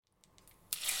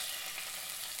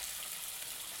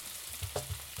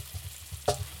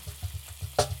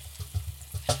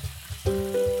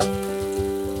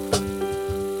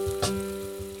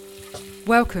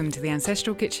Welcome to the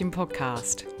Ancestral Kitchen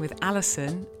podcast with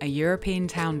Alison, a European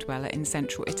town dweller in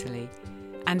central Italy,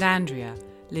 and Andrea,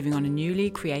 living on a newly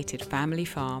created family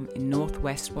farm in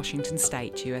northwest Washington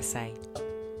State, USA.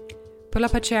 Pull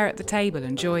up a chair at the table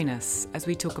and join us as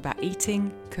we talk about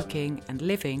eating, cooking, and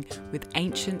living with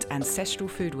ancient ancestral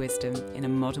food wisdom in a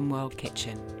modern world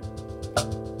kitchen.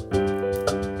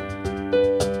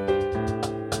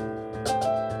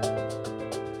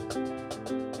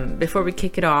 Before we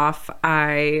kick it off,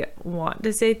 I want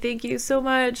to say thank you so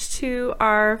much to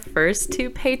our first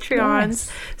two Patreons.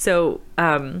 Yes. So,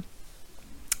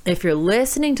 if you're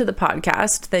listening to the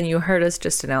podcast, then you heard us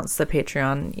just announce the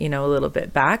Patreon, a little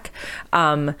bit back.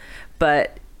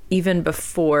 But even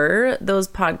before those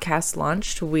podcasts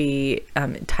launched, we,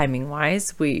 timing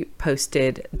wise, we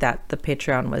posted that the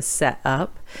Patreon was set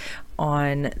up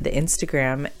on the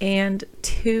Instagram, and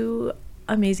two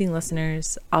amazing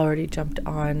listeners already jumped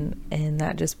on, and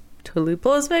that just totally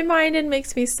blows my mind and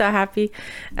makes me so happy,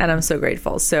 and I'm so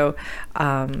grateful. So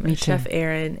Chef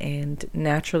Aaron and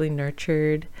Naturally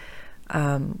Nurtured,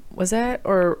 was that,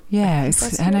 or yeah,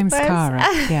 her name's Cara.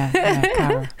 yeah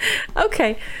Cara.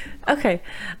 Okay.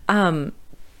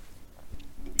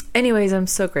 Anyways, I'm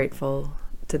so grateful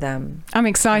to them. I'm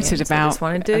excited about. I just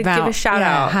wanted to give a shout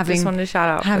out.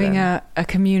 Having a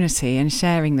community and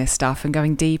sharing this stuff and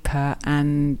going deeper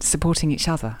and supporting each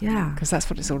other. Yeah, because that's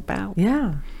what it's all about.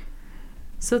 Yeah.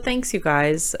 So thanks, you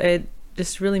guys. It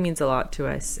just really means a lot to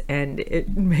us, and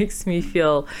it makes me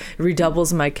feel,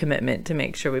 redoubles my commitment to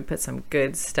make sure we put some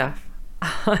good stuff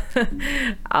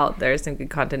out there, some good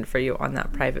content for you on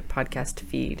that private podcast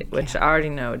feed, which I already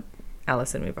know,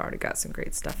 Alison, we've already got some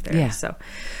great stuff there. Yeah.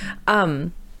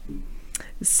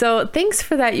 So thanks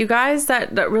for that, you guys.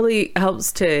 That really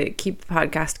helps to keep the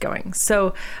podcast going.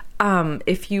 So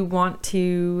if you want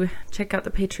to check out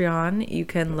the Patreon, you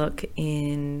can look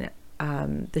in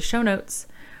the show notes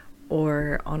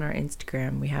or on our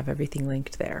Instagram. We have everything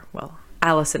linked there. Well,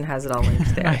 Alison has it all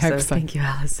linked there. I hope so. Thank you,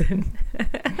 Alison.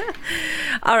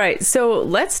 All right, so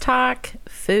let's talk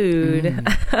food.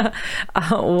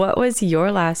 What was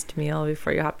your last meal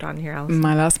before you hopped on here, Alison?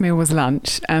 My last meal was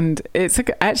lunch, and it's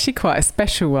actually quite a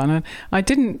special one. And I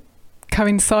didn't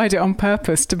coincide it on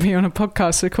purpose to be on a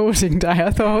podcast recording day.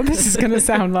 I thought, this is going to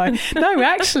sound like... No,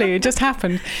 actually, it just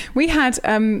happened. We had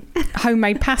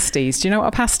homemade pasties. Do you know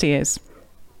what a pasty is?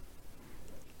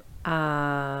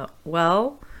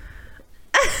 Well...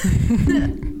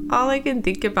 all I can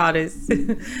think about is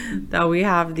that we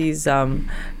have these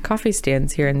coffee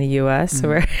stands here in the US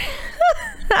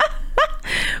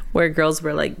where girls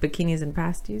wear like bikinis and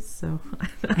pasties. So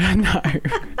no.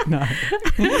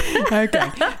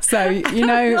 Okay, so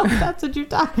that's what you're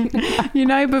talking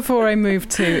about. Before I moved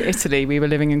to Italy, we were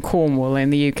living in Cornwall in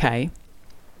the UK.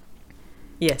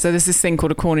 Yes. So there's this thing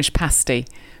called a Cornish pasty,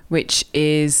 which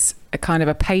is a kind of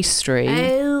a pastry,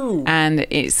 and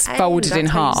it's folded in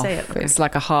half. It's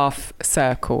like a half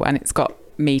circle, and it's got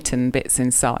meat and bits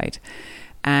inside.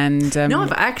 And no,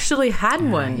 I've actually had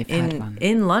one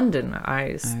in London.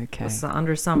 I was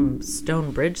under some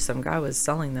stone bridge. Some guy was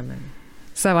selling them,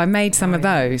 so I made some of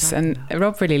those, and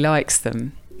Rob really likes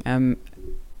them. But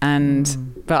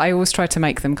I always try to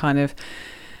make them kind of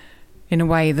in a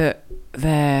way that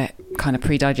they're kind of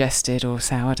pre-digested or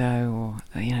sourdough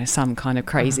or some kind of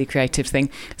crazy creative thing.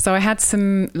 So I had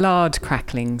some lard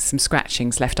cracklings, some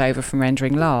scratchings left over from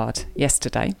rendering lard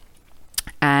yesterday,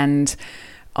 and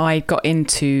I got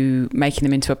into making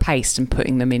them into a paste and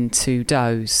putting them into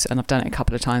doughs, and I've done it a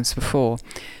couple of times before.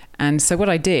 And so what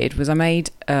I did was I made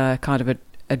kind of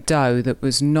a dough that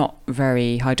was not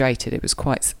very hydrated. It was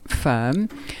quite firm,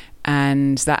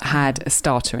 and that had a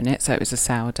starter in it, so it was a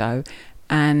sourdough.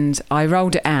 And I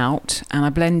rolled it out, and I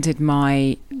blended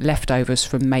my leftovers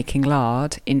from making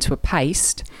lard into a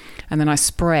paste, and then I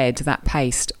spread that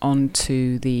paste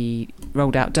onto the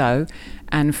rolled out dough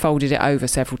and folded it over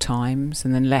several times,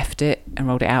 and then left it and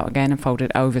rolled it out again and folded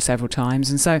it over several times.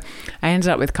 And so I ended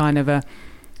up with kind of a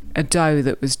dough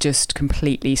that was just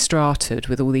completely strated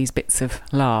with all these bits of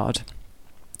lard.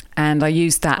 And I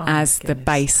used that as the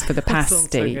base for the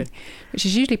pasty, so which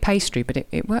is usually pastry, but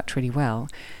it worked really well.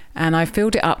 And I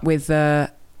filled it up with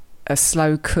a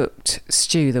slow cooked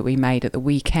stew that we made at the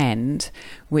weekend,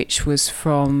 which was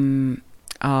from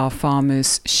our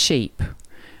farmer's sheep.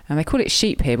 And they call it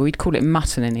sheep here, but we'd call it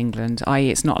mutton in England, i.e.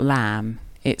 it's not lamb,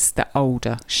 it's the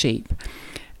older sheep.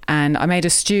 And I made a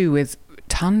stew with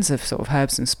tons of sort of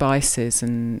herbs and spices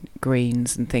and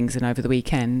greens and things in over the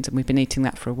weekend, and we've been eating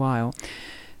that for a while.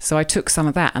 So I took some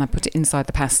of that and I put it inside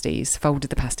the pasties,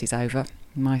 folded the pasties over.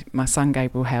 My son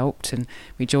Gabriel helped, and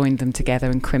we joined them together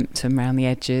and crimped them around the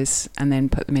edges and then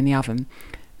put them in the oven.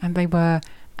 and they were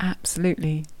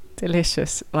absolutely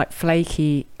delicious, like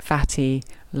flaky, fatty,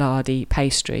 lardy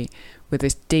pastry with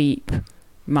this deep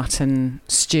mutton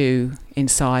stew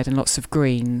inside and lots of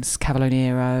greens, cavolo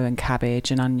nero and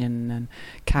cabbage and onion and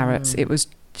carrots. It was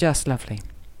just lovely.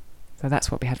 So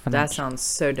that's what we had for lunch. That sounds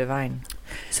so divine.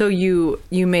 So you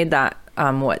made that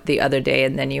the other day,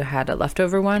 and then you had a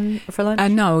leftover one for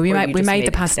lunch? No, we Or made you just the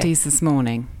it pasties this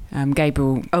morning.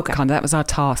 Gabriel, that was our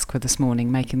task for this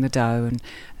morning, making the dough and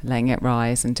letting it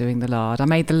rise and doing the lard. I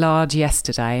made the lard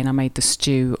yesterday and I made the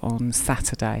stew on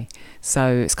Saturday.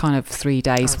 So it's kind of 3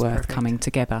 days worth coming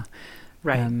together.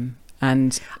 Right.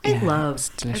 And I love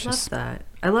that.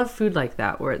 I love food like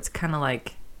that, where it's kind of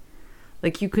like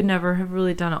you could never have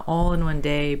really done it all in one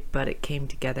day, but it came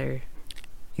together.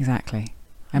 Exactly.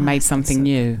 And made something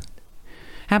new.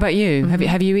 How about you? Mm-hmm.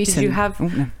 Have you eaten? Did you have... Oh,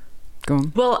 no. Go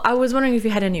on. Well, I was wondering if you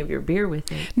had any of your beer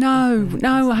with it. No.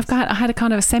 I had a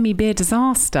kind of a semi-beer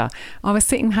disaster. I was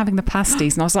sitting having the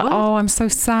pasties and I was like, oh, I'm so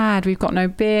sad. We've got no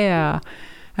beer.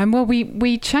 And well,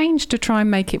 we changed to try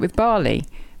and make it with barley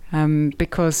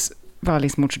because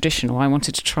barley's more traditional. I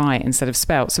wanted to try it instead of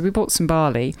spelt. So we bought some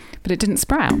barley, but it didn't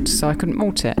sprout. So I couldn't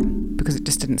malt it because it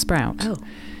just didn't sprout. Oh.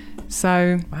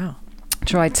 So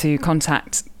tried to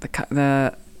contact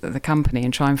the company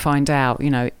and try and find out,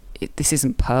 this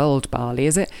isn't pearled barley,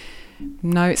 is it?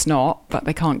 No, it's not, but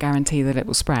they can't guarantee that it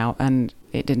will sprout, and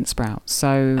it didn't sprout.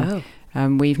 So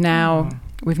we've now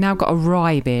got a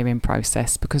rye beer in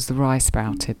process because the rye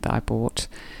sprouted that I bought.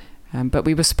 But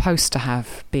we were supposed to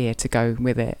have beer to go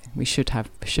with it. We should have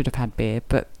had beer,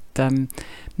 but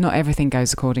not everything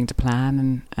goes according to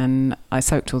plan. And I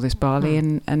soaked all this barley,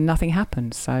 and nothing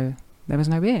happened. So there was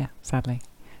no beer, sadly.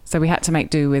 So we had to make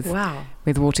do with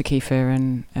water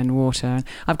kefir and water. And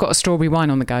I've got a strawberry wine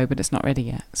on the go, but it's not ready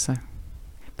yet. So,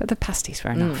 but the pasties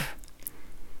were enough.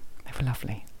 They were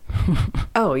lovely.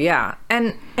 Oh yeah,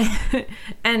 and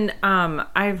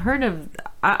I've heard of.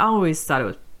 I always thought it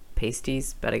was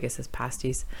pasties, but I guess it's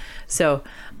pasties. So,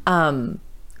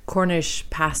 Cornish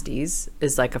pasties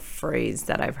is like a phrase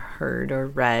that I've heard or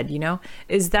read.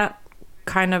 Is that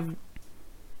kind of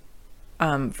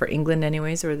for England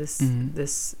anyways, or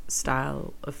this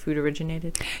style of food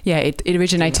originated? Yeah, it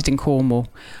originated in Cornwall.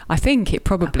 I think it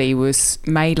probably was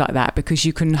made like that because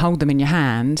you can hold them in your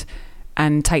hand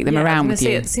and take them around with you.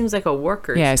 It seems like a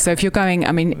worker. Yeah, so if you're going,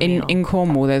 in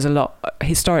Cornwall, there's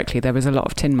historically there was a lot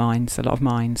of tin mines, a lot of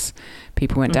mines.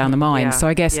 People went down the mines. So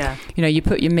I guess, you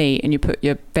put your meat and you put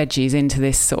your veggies into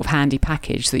this sort of handy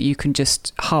package that you can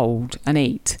just hold and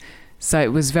eat. So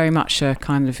it was very much a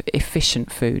kind of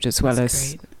efficient food as well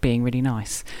as being really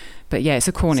nice. But yeah, it's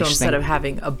a Cornish thing. So instead of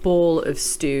having a bowl of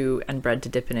stew and bread to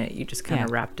dip in it, you just kind of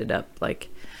wrapped it up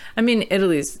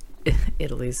Italy's,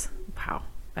 wow.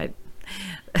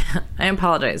 I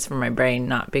apologize for my brain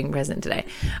not being present today.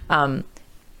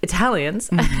 Italians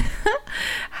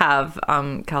have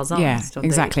calzones. Yeah,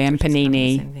 exactly. And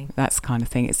panini, that's kind of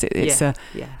thing. It's an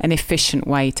efficient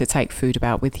way to take food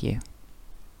about with you.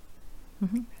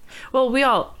 Mm-hmm. Well, we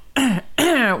all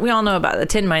know about the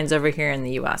tin mines over here in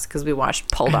the U.S. because we watched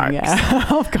Poldark.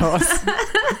 Yeah, of course.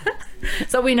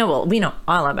 So we know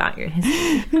all about your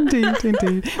history.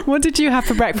 Indeed. What did you have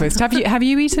for breakfast? Have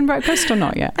you eaten breakfast or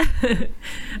not yet?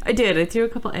 I did. I threw a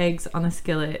couple eggs on a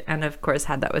skillet, and of course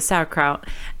had that with sauerkraut.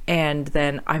 And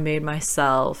then I made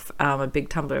myself a big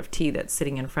tumbler of tea that's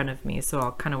sitting in front of me. So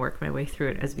I'll kind of work my way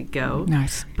through it as we go.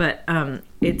 Nice. But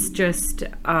it's just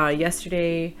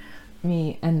yesterday,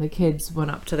 me and the kids went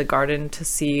up to the garden to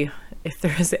see if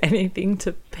there was anything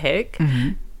to pick,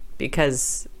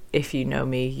 because if you know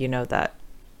me, you know that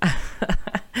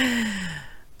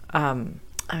I'm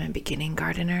a beginning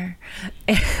gardener.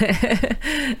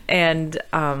 And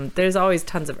there's always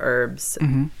tons of herbs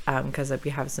because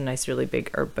we have some nice, really big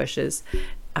herb bushes.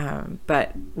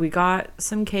 But we got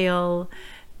some kale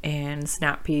and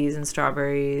snap peas and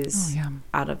strawberries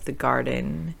out of the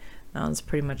garden. That was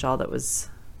pretty much all that was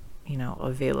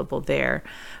available there.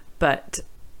 But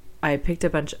I picked a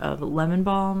bunch of lemon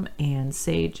balm and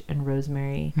sage and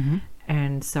rosemary,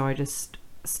 and so I just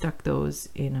stuck those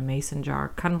in a mason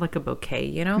jar, kind of like a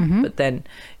bouquet, but then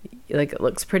it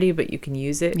looks pretty, but you can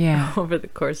use it over the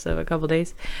course of a couple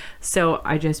days. So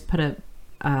I just put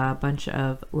a bunch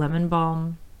of lemon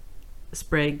balm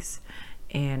sprigs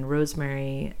and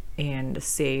rosemary and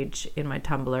sage in my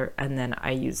tumbler, and then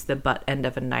I use the butt end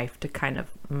of a knife to kind of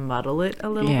muddle it a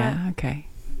little bit. Yeah, okay.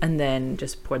 And then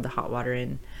just poured the hot water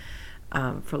in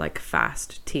for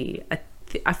fast tea.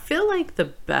 I feel like the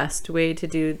best way to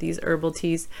do these herbal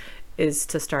teas is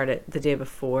to start it the day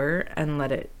before and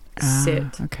let it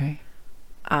sit. Okay.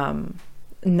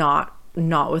 Not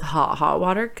not with hot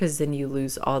water, because then you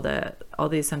lose all the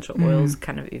essential oils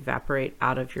kind of evaporate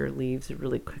out of your leaves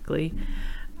really quickly.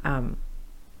 So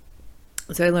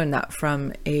I learned that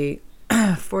from a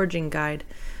foraging guide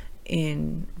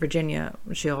in Virginia.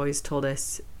 She always told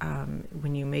us,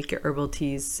 when you make your herbal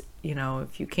teas, you know,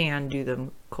 if you can, do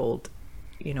them cold,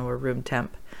 you know, or room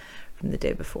temp from the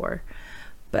day before.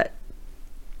 But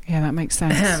yeah, that makes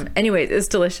sense. Anyway, it's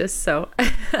delicious, so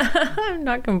I'm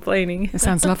not complaining. It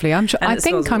sounds lovely. I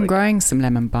think I'm growing some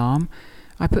lemon balm.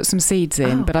 I put some seeds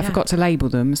in, but I forgot to label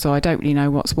them, so I don't really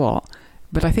know what's what.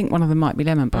 But I think one of them might be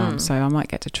lemon balm, so I might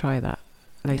get to try that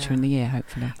later in the year,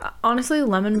 hopefully. Honestly,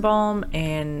 lemon balm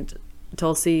and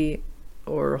Tulsi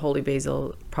or holy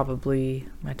basil, probably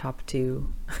my top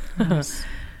two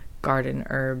garden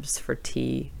herbs for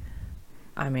tea.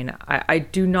 I mean, I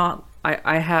do not...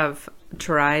 I have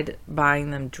tried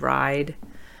buying them dried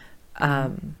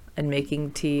and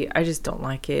making tea. I just don't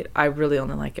like it. I really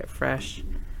only like it fresh.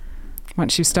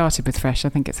 Once you've started with fresh, I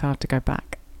think it's hard to go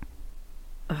back.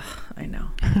 I know.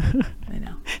 I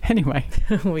know. Anyway.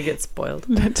 We get spoiled.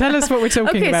 Tell us what we're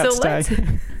talking about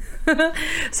today.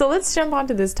 So let's jump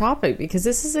onto this topic, because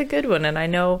this is a good one, and I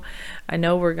know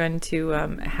we're going to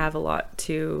have a lot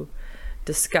to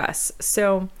discuss.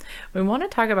 So we want to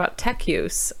talk about tech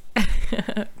use.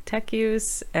 Tech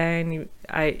use, and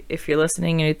if you're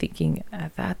listening and you're thinking, I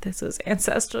thought this was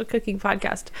Ancestral Cooking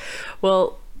Podcast.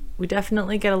 Well, we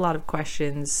definitely get a lot of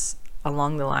questions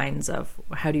along the lines of,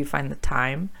 how do you find the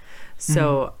time?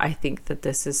 So I think that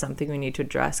this is something we need to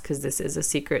address, because this is a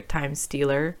secret time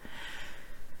stealer.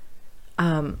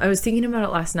 I was thinking about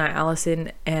it last night,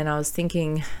 Allison, and I was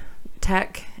thinking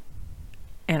tech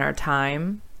and our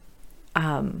time,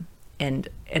 and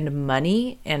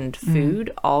money and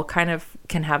food all kind of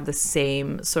can have the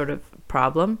same sort of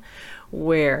problem,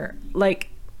 where, like,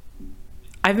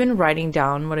 I've been writing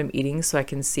down what I'm eating so I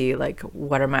can see, like,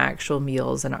 what are my actual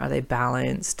meals and are they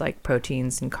balanced, like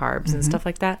proteins and carbs and stuff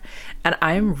like that. And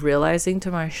I'm realizing,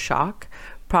 to my shock,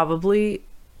 probably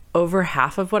over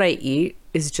half of what I eat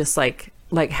is just like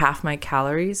half my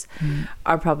calories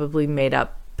are probably made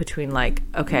up between, like,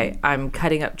 okay, I'm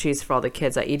cutting up cheese for all the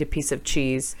kids. I eat a piece of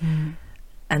cheese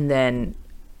and then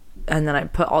I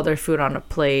put all their food on a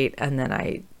plate, and then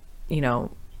I, you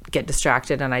know, get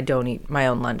distracted and I don't eat my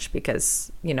own lunch because,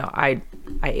 you know, I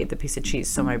ate the piece of cheese,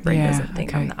 so my brain doesn't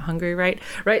think I'm not hungry, right?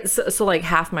 So like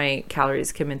half my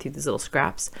calories come in through these little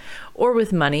scraps. Or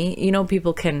with money, you know,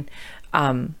 people can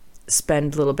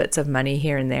spend little bits of money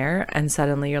here and there, and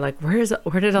suddenly you're like,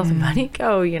 where did all the money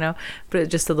go, you know? But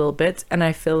just a little bit. And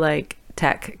I feel like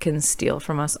tech can steal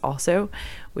from us also.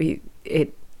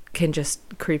 It can just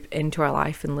creep into our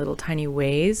life in little tiny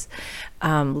ways,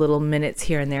 little minutes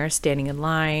here and there, standing in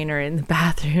line or in the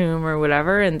bathroom or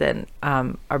whatever, and then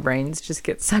our brains just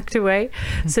get sucked away.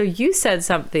 So you said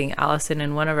something, Allison,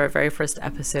 in one of our very first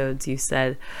episodes. You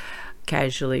said,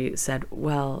 casually said,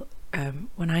 well,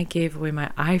 when I gave away my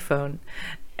iPhone,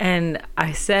 and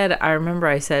I remember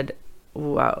I said,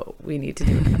 wow, we need to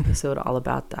do an episode all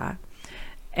about that.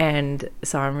 And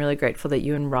so I'm really grateful that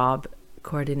you and Rob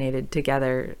coordinated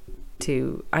together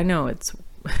to, I know it's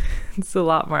a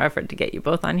lot more effort to get you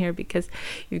both on here because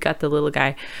you've got the little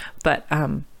guy, but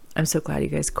I'm so glad you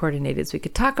guys coordinated so we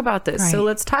could talk about this. Right. So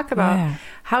let's talk about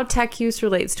how tech use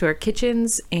relates to our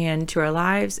kitchens and to our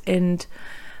lives, and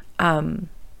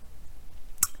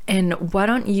why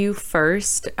don't you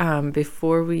first,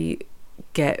 before we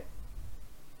get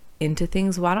into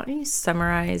things, why don't you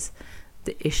summarize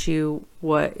the issue,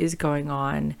 what is going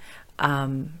on,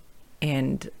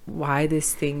 and why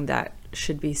this thing that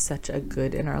should be such a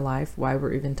good in our life, why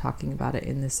we're even talking about it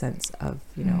in the sense of,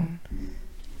 you know,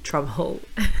 trouble.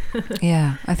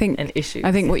 I think and issues.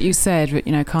 I think what you said,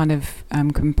 you know, kind of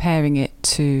comparing it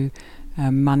to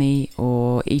money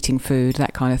or eating food,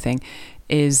 that kind of thing,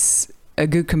 is a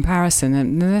good comparison.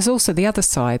 And there's also the other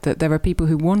side, that there are people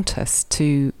who want us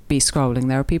to be scrolling.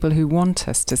 There are people who want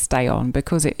us to stay on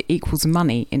because it equals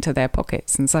money into their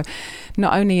pockets. And so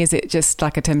not only is it just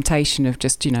like a temptation of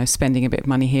just, you know, spending a bit of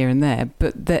money here and there,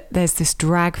 but there's this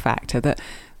drag factor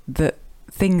that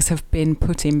things have been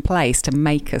put in place to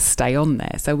make us stay on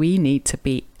there. So we need to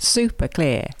be super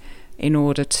clear in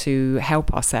order to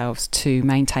help ourselves to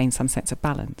maintain some sense of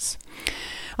balance.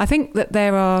 I think that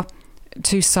there are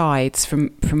two sides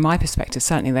from my perspective.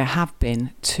 Certainly there have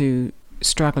been, to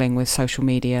struggling with social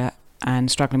media and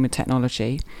struggling with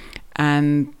technology.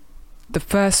 And the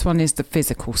first one is the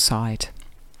physical side.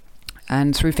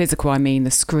 And through physical, I mean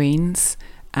the screens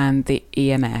and the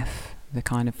EMF, the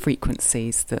kind of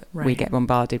frequencies that we get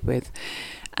bombarded with.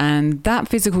 And that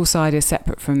physical side is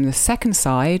separate from the second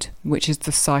side, which is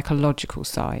the psychological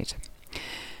side.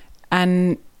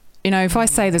 And, if I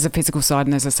say there's a physical side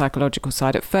and there's a psychological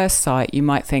side, at first sight, you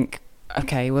might think,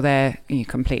 okay, well, they're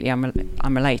completely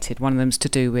unrelated. One of them's to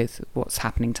do with what's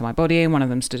happening to my body, and one of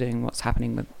them's to do with what's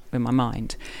happening with my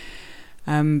mind.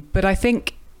 But I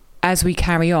think as we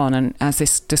carry on and as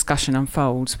this discussion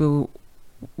unfolds, we'll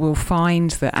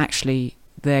find that actually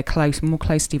they're more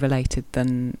closely related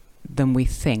than we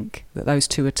think, that those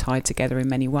two are tied together in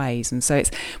many ways. And so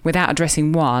it's, without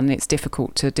addressing one, it's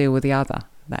difficult to deal with the other,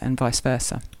 and vice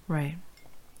versa. Right.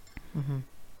 Mm-hmm.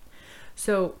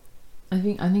 So I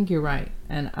think you're right,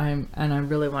 and I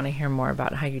really want to hear more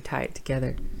about how you tie it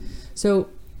together. So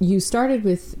you started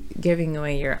with giving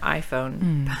away your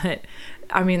iPhone, but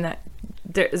I mean that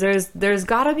there's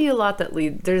got to be a lot that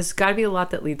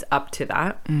leads up to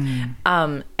that.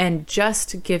 And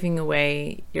just giving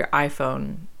away your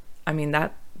iPhone, I mean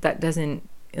that doesn't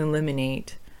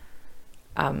eliminate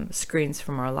screens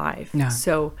from our life. No.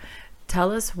 So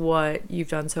tell us what you've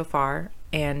done so far,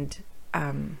 and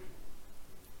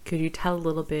could you tell a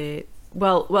little bit?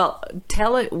 Well,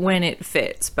 tell it when it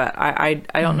fits, but I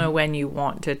don't know when you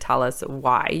want to tell us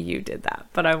why you did that,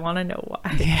 but I want to know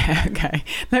why. Yeah, okay.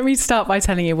 Let me start by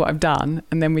telling you what I've done,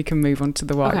 and then we can move on to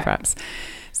the why, perhaps.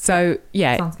 So,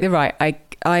 yeah, you're right.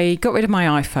 I got rid of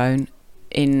my iPhone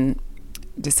in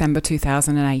December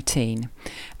 2018,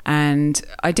 and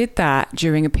I did that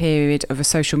during a period of a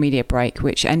social media break,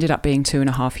 which ended up being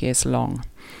 2.5 years long.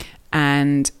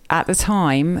 And at the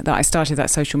time that I started that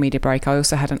social media break, I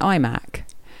also had an iMac.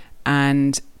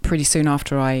 And pretty soon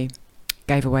after I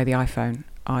gave away the iPhone,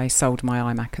 I sold my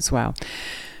iMac as well.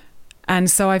 And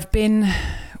so I've been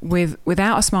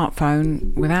without a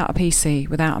smartphone, without a PC,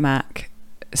 without a Mac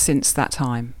since that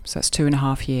time. So that's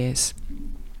 2.5 years.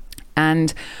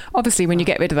 And obviously when you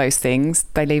get rid of those things,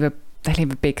 they leave a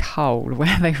big hole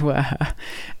where they were.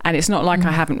 And it's not like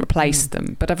I haven't replaced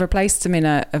them, but I've replaced them in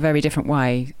a very different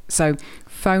way. So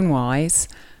phone-wise,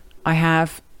 I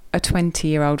have a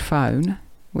 20-year-old phone,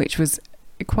 which was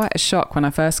quite a shock when I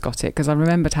first got it, because I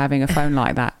remembered having a phone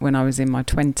like that when I was in my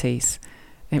 20s.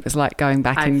 It was like going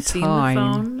back in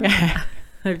time. The phone.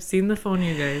 I've seen the phone,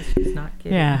 you guys. She's not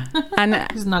kidding. Yeah. And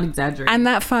she's not exaggerating. And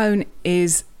that phone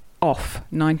is off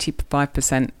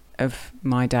 95% of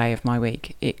my day, of my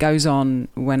week. It goes on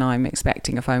when I'm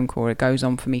expecting a phone call. It goes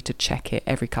on for me to check it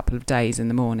every couple of days in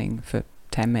the morning for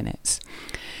 10 minutes.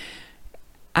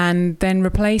 And then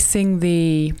replacing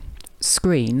the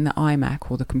screen, the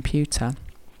iMac or the computer,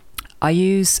 I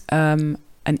use an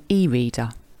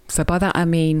e-reader. So by that I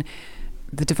mean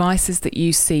the devices that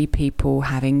you see people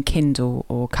having Kindle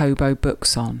or Kobo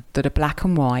books on, that are black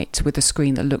and white with a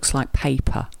screen that looks like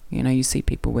paper. You see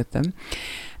people with them.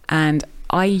 And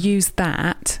I use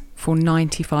that for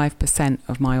 95%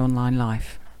 of my online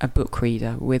life, a book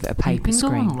reader with a paper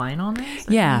screen. You can go online on this?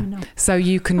 Yeah. So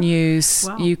you can use,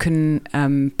 you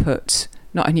can put,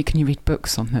 not only can you read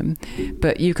books on them,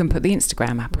 but you can put the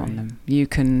Instagram app on them. You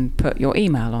can put your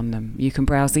email on them. You can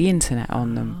browse the internet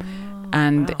on them.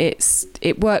 And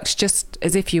it works just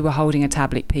as if you were holding a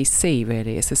tablet PC,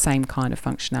 really. It's the same kind of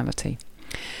functionality.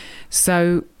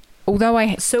 So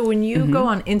So when you go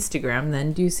on Instagram,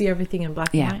 then do you see everything in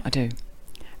black and white? Yeah, I do.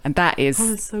 And that is... Oh,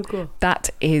 that's so cool.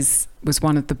 Was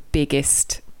one of the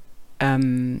biggest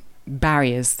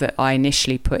barriers that I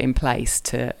initially put in place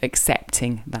to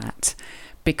accepting that,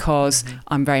 because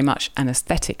I'm very much an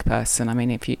aesthetic person. I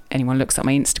mean, if anyone looks at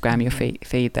my Instagram, your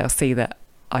feed, they'll see that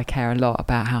I care a lot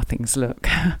about how things look.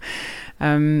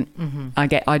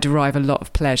 I derive a lot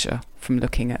of pleasure from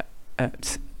looking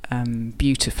at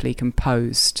beautifully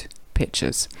composed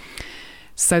pictures.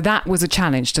 So that was a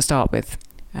challenge to start with.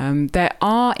 There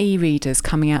are e-readers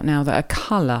coming out now that are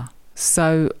colour.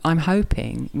 So I'm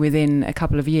hoping within a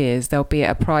couple of years they'll be at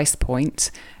a price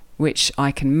point which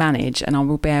I can manage, and I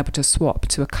will be able to swap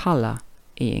to a colour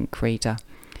e-ink reader,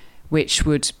 which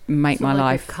would make my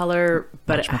life a colour,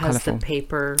 but it has colourful. the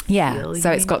paper feel,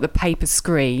 so it's got the paper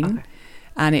screen,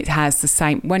 and it has the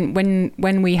same.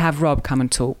 When we have Rob come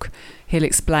and talk, he'll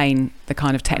explain the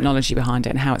kind of technology behind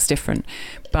it and how it's different.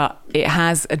 But it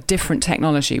has a different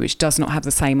technology which does not have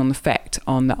the same effect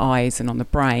on the eyes and on the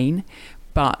brain,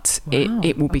 but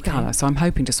it will be colour. So I'm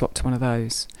hoping to swap to one of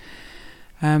those.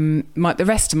 The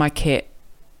rest of my kit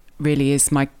really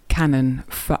is my Canon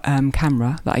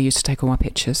camera that I use to take all my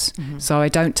pictures. So I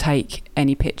don't take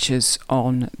any pictures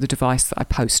on the device that I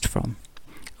post from.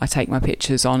 I take my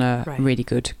pictures on a really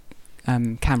good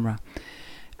camera.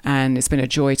 And it's been a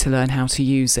joy to learn how to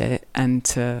use it and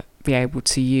to be able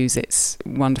to use its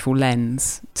wonderful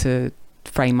lens to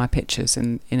frame my pictures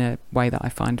in a way that I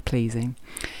find pleasing.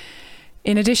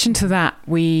 In addition to that,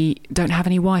 we don't have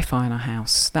any Wi-Fi in our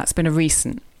house. That's been a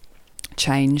recent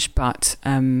change, but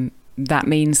that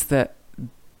means that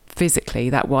physically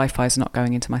that Wi-Fi is not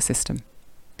going into my system.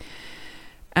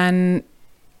 And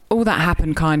all that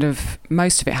happened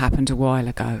most of it happened a while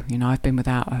ago. You know, I've been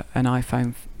without an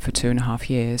iPhone for 2.5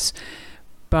 years,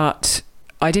 but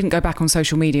I didn't go back on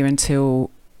social media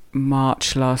until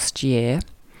March last year.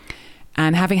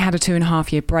 And having had a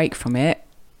 2.5 year break from it,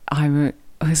 I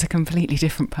was a completely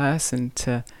different person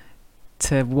to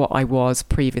what I was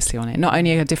previously on it. Not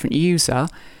only a different user,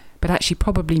 but actually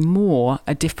probably more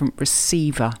a different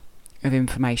receiver of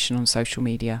information on social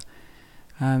media.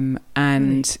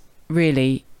 And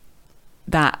really,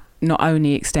 that not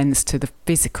only extends to the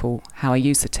physical, how I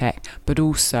use the tech, but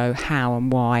also how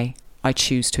and why I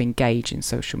choose to engage in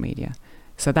social media.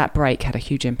 So that break had a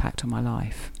huge impact on my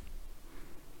life.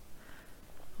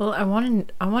 Well, I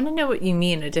want to know what you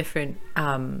mean, a different,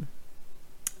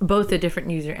 both a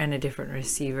different user and a different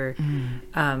receiver.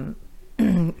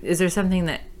 Is there something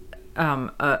that,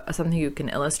 something you can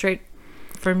illustrate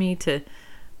for me to,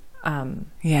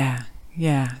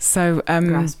 Yeah. So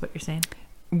grasp what you're saying?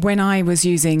 When I was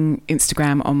using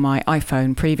Instagram on my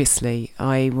iPhone previously,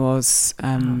 I was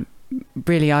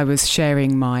I was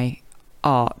sharing my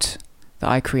art that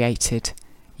I created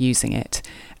using it.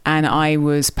 And I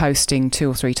was posting 2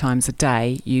 or 3 times a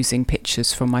day using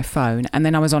pictures from my phone, and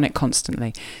then I was on it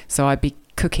constantly. So I'd be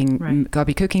cooking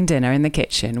dinner in the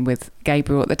kitchen with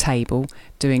Gabriel at the table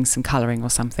doing some colouring or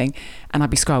something, and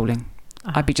I'd be scrolling.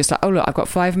 I'd be just like, oh look, I've got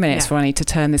 5 minutes where I need to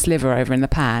turn this liver over in the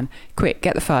pan. Quick,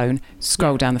 get the phone,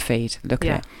 scroll down the feed, look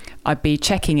at it. I'd be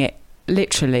checking it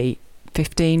literally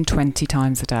 15, 20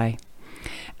 times a day.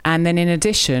 And then in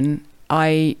addition,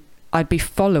 I'd be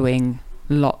following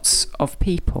lots of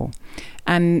people,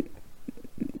 and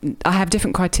I have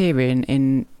different criteria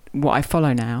in what I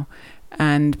follow now.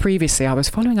 And previously I was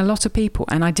following a lot of people,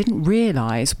 and I didn't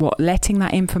realise what letting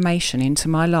that information into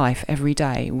my life every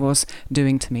day was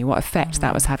doing to me, what effect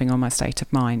that was having on my state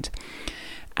of mind.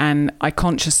 And I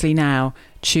consciously now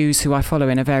choose who I follow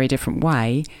in a very different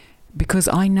way, because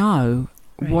I know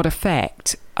what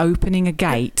effect opening a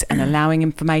gate and allowing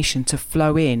information to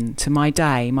flow in to my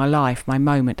day, my life, my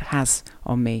moment has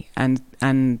on me. And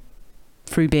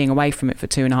through being away from it for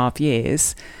 2.5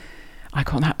 years, I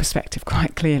got that perspective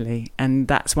quite clearly. And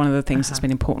that's one of the things that's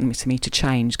been important to me to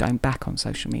change, going back on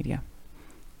social media.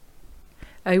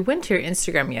 I went to your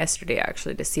Instagram yesterday,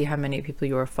 actually, to see how many people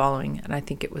you were following. And I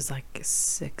think it was like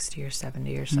 60 or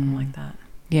 70 or something like that.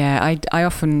 Yeah, I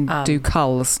often do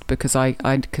culls because I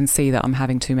can see that I'm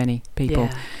having too many people.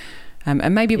 Yeah.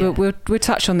 And maybe we'll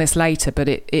touch on this later, but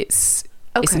it's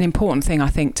an important thing, I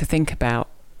think, to think about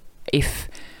with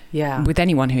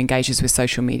anyone who engages with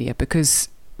social media, because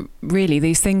really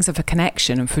these things are for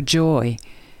connection and for joy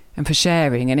and for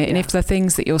sharing. And if the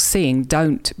things that you're seeing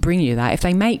don't bring you that, if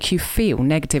they make you feel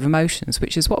negative emotions,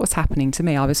 which is what was happening to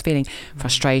me, I was feeling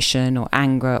frustration or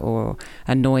anger or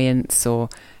annoyance or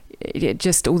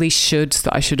just all these shoulds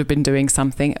that I should have been doing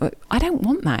something. I don't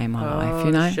want that in my life,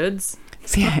 you know? Shoulds.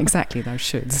 So, yeah, exactly, those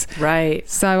shoulds. Right.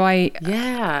 So I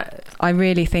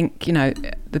really think, you know,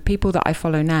 the people that I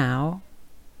follow now,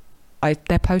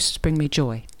 their posts bring me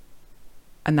joy.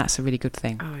 And that's a really good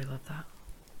thing. Oh, I love that.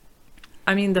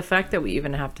 I mean, the fact that we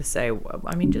even have to say,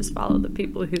 I mean, just follow the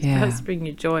people whose posts bring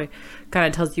you joy kind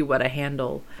of tells you what a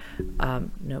handle,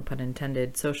 no pun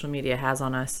intended, social media has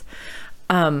on us.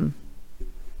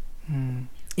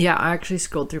 Yeah, I actually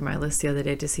scrolled through my list the other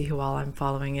day to see who all I'm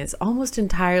following is almost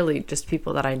entirely just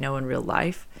people that I know in real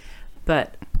life.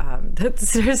 But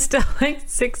there's still like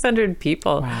 600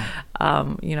 people,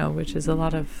 you know, which is a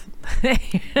lot of...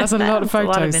 That's a lot of photos.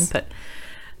 A lot of input.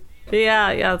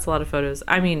 Yeah, that's a lot of photos.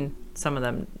 I mean, some of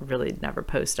them really never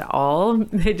post at all.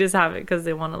 They just have it because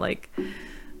they want to like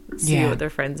see what their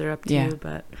friends are up to.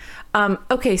 But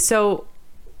okay, so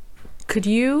could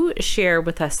you share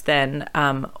with us then...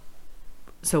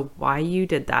 so why you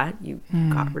did that? You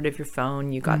got rid of your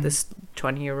phone. You got this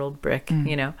 20-year-old brick,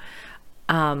 you know,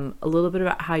 a little bit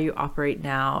about how you operate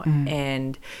now.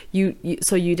 And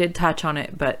so you did touch on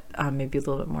it, but maybe a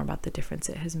little bit more about the difference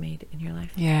it has made in your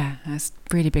life. Yeah, that's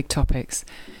really big topics.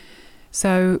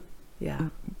 So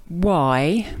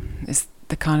why is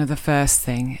the kind of the first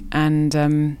thing.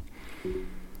 And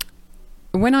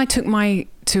when I took my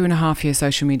 2.5 year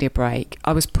social media break,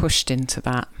 I was pushed into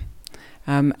that.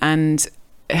 And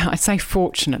I'd say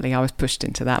fortunately I was pushed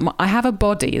into that. I have a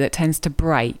body that tends to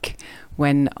break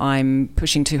when I'm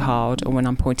pushing too hard or when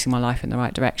I'm pointing my life in the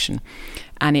right direction.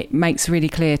 And it makes really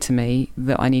clear to me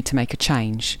that I need to make a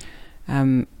change.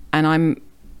 And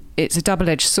it's a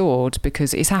double-edged sword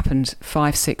because it's happened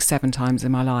 5, 6, 7 times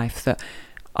in my life that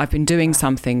I've been doing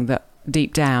something that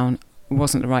deep down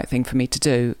wasn't the right thing for me to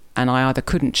do, and I either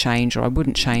couldn't change or I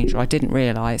wouldn't change or I didn't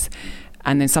realise,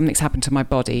 and then something's happened to my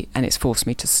body and it's forced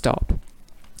me to stop.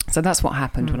 So that's what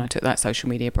happened when I took that social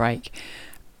media break.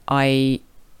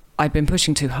 I'd been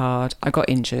pushing too hard, I got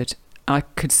injured, I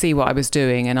could see what I was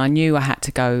doing, and I knew I had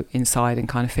to go inside and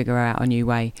kind of figure out a new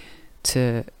way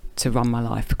to run my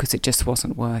life, because it just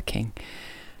wasn't working.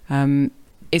 It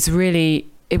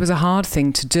was a hard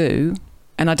thing to do,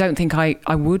 and I don't think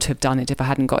I would have done it if I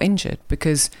hadn't got injured,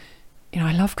 because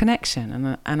I love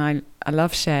connection and I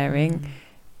love sharing,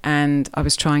 and I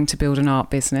was trying to build an art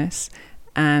business,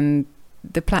 and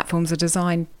the platforms are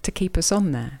designed to keep us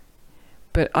on there.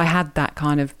 But I had that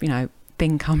kind of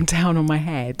thing come down on my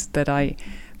head that I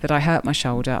hurt my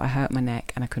shoulder, I hurt my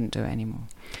neck, and I couldn't do it anymore.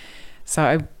 So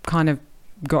I kind of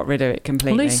got rid of it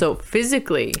completely. Only so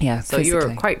physically. Yeah, so physically. you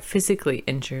were quite physically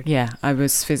injured. Yeah, I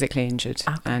was physically injured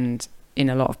and in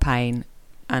a lot of pain,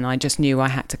 and I just knew I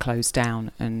had to close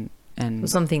down and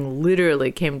something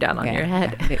literally came down on your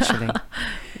head. Yeah, literally.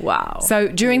 Wow. So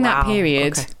during that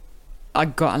period, I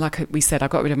got, like we said, I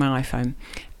got rid of my iPhone,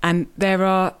 and there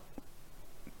are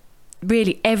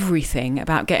really everything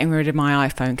about getting rid of my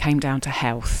iPhone came down to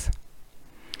health,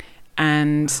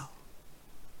 and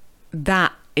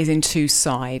that is in two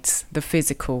sides, the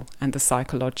physical and the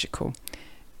psychological.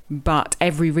 But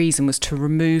every reason was to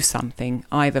remove something,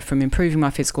 either from improving my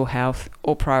physical health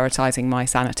or prioritising my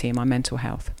sanity and my mental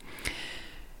health.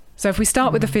 So if we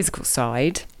start with the physical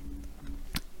side,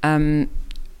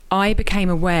 I became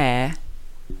aware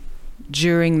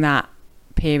during that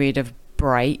period of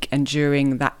break and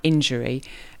during that injury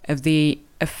of the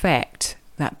effect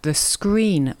that the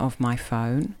screen of my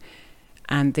phone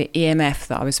and the EMF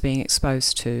that I was being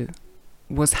exposed to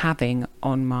was having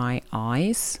on my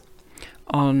eyes,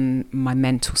 on my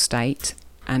mental state,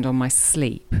 and on my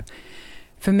sleep.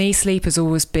 For me, sleep has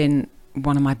always been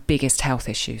one of my biggest health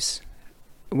issues.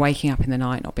 Waking up in the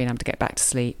night, not being able to get back to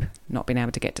sleep, not being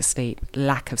able to get to sleep,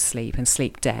 lack of sleep, and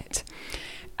sleep debt.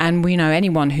 And we know,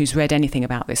 anyone who's read anything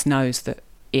about this knows that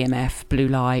EMF, blue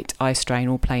light, eye strain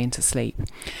all play into sleep.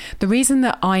 The reason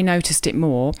that I noticed it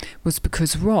more was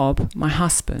because Rob, my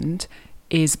husband,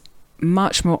 is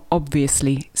much more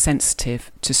obviously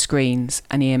sensitive to screens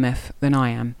and EMF than I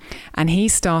am. And he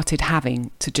started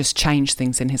having to just change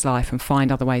things in his life and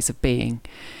find other ways of being.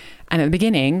 And at the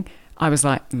beginning, I was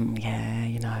like, don't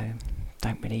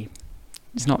really,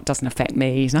 doesn't affect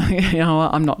me.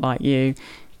 I'm not like you.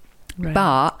 Right.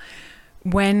 But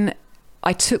when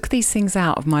I took these things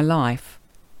out of my life,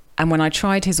 and when I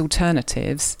tried his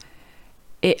alternatives,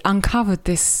 it uncovered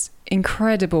this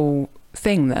incredible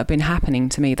thing that had been happening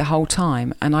to me the whole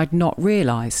time, and I'd not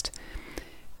realised.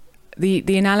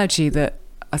 The analogy that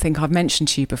I think I've mentioned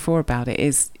to you before about it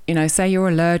is, say you're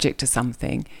allergic to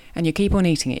something and you keep on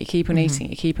eating it, you keep on eating it,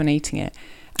 you keep on eating it,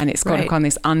 and it's got kind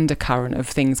of this undercurrent of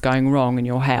things going wrong in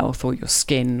your health or your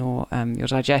skin or your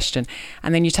digestion,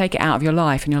 and then you take it out of your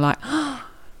life and you're like,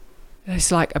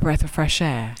 it's like a breath of fresh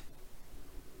air.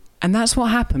 And that's what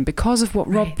happened because of what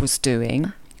Rob was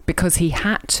doing, because he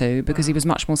had to, because he was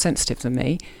much more sensitive than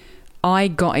me. I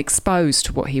got exposed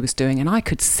to what he was doing, and I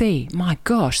could see, my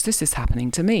gosh, this is happening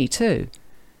to me too.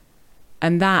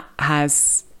 And that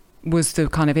was the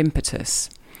kind of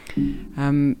impetus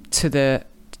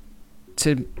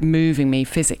to moving me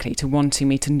physically, to wanting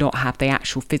me to not have the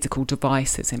actual physical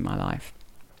devices in my life.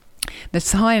 The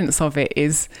science of it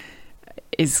is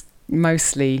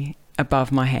mostly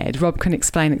above my head. Rob can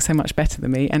explain it so much better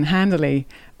than me, and handily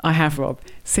I have Rob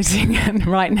sitting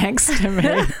right next to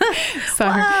me.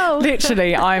 So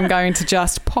literally I'm going to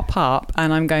just pop up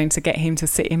and I'm going to get him to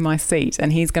sit in my seat,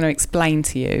 and he's going to explain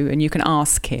to you, and you can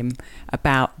ask him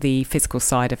about the physical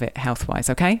side of it health-wise,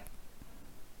 okay?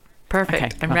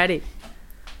 Perfect. Okay, I'm ready.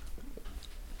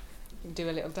 Do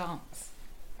a little dance.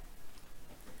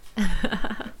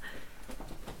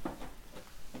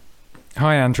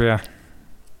 Hi, Andrea.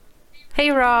 Hey,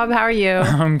 Rob. How are you?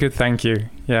 I'm good, thank you.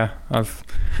 Yeah, I've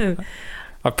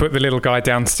put the little guy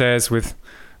downstairs with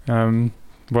a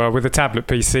tablet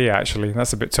PC. Actually,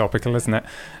 that's a bit topical, isn't it?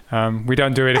 We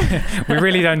don't do it. We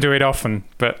really don't do it often,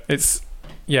 but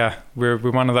we're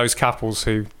one of those couples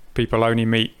who people only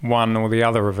meet one or the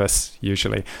other of us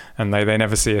usually, and they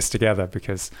never see us together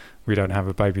because we don't have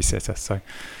a babysitter. So.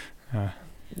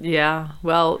 Yeah,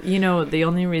 well, the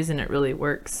only reason it really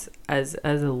works as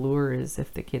a lure is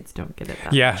if the kids don't get it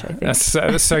that much, I think.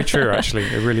 That's so true, actually.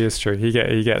 It really is true. He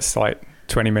gets like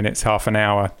 20 minutes, half an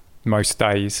hour most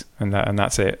days, and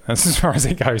that's it. That's as far as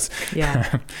it goes.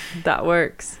 Yeah, that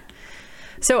works.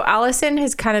 So Alison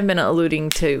has kind of been alluding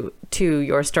to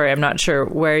your story. I'm not sure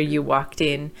where you walked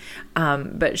in,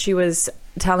 but she was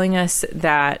telling us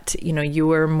that, you know, you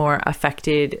were more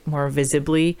affected more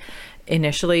visibly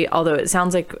initially, although it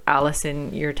sounds like,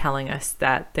 Allison, you're telling us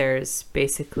that there's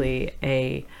basically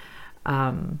a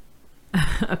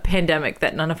pandemic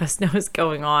that none of us know is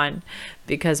going on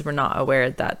because we're not aware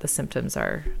that the symptoms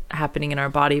are happening in our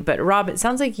body. But Rob, it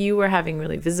sounds like you were having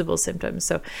really visible symptoms.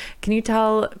 So can you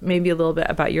tell maybe a little bit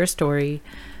about your story?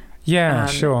 Yeah,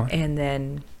 sure. And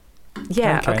then,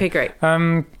 okay, great.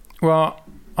 Well,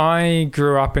 I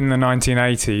grew up in the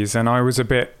 1980s, and I was a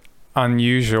bit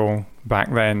unusual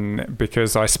back then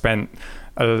because I spent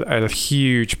a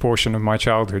huge portion of my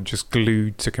childhood just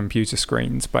glued to computer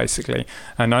screens, basically.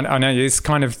 And I know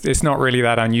it's not really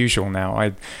that unusual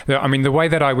now. I mean, the way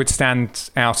that I would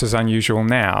stand out as unusual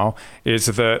now is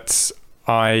that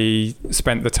I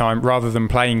spent the time, rather than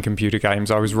playing computer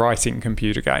games, I was writing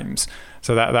computer games.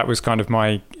 So that was kind of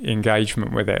my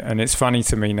engagement with it. And it's funny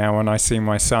to me now when I see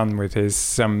my son with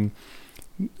his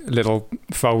little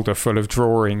folder full of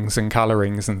drawings and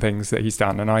colorings and things that he's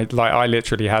done, and I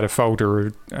literally had a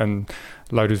folder and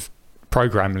load of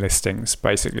program listings,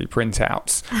 basically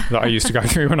printouts, that I used to go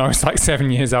through when I was like 7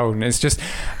 years old. And it's just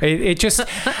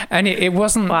it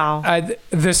wasn't. Wow.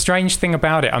 The strange thing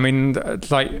about it, I mean,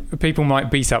 like, people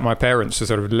might beat up my parents for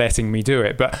sort of letting me do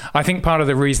it, but I think part of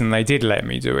the reason they did let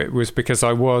me do it was because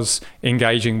I was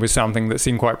engaging with something that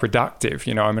seemed quite productive.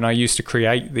 You know, I mean, I used to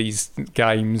create these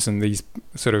games and these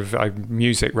sort of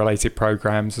music related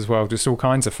programs as well, just all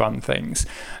kinds of fun things.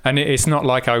 And it's not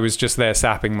like I was just there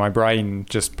sapping my brain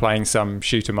just playing some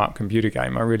shoot 'em up computer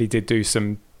game. I really did do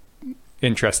some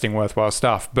interesting, worthwhile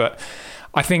stuff. But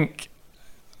I think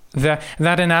that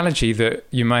analogy that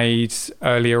you made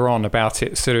earlier on about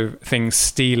it, sort of things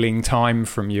stealing time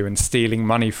from you and stealing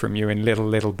money from you in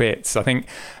little bits, I think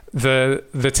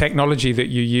the technology that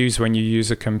you use when you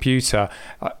use a computer,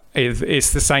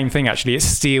 it's the same thing actually. It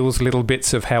steals little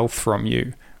bits of health from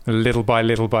you, little by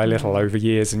little over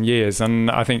years and years.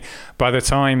 And I think by the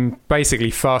time,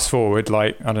 basically fast forward,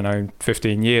 like, I don't know,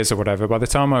 15 years or whatever, by the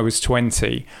time I was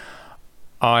 20,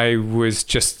 I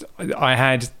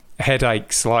had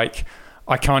headaches like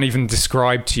I can't even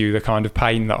describe to you the kind of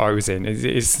pain that I was in.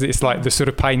 It's like the sort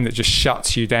of pain that just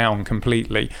shuts you down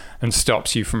completely and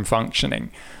stops you from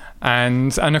functioning.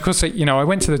 And of course, you know, I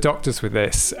went to the doctors with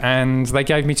this, and they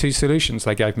gave me two solutions.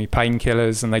 They gave me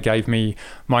painkillers, and they gave me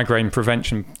migraine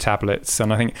prevention tablets.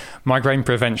 And I think migraine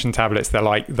prevention tablets,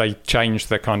 they change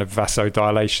the kind of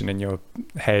vasodilation in your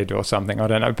head or something. I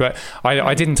don't know, but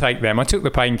I didn't take them. I took the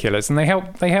painkillers, and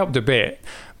they helped a bit.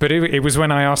 But it was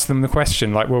when I asked them the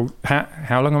question, like, well,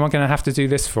 how long am I going to have to do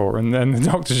this for? And then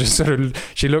the doctor just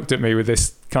she looked at me with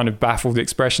this kind of baffled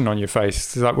expression on your face.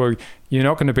 It's like, well, you're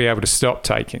not going to be able to stop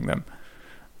taking them.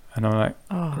 And I'm like,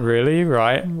 oh, really?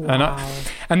 Right. Wow.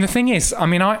 And the thing is, I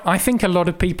mean, I think a lot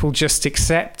of people just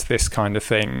accept this kind of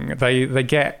thing. They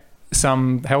get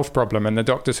some health problem and the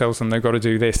doctor tells them they've got to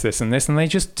do this and this, and they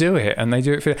just do it, and they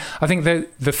do it I think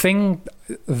the thing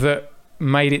that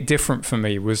made it different for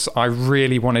me was I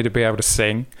really wanted to be able to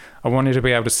sing. I wanted to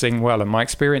be able to sing well, and my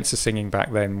experience of singing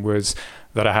back then was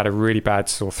that I had a really bad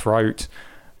sore throat,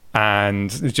 and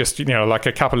just, you know, like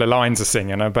a couple of lines of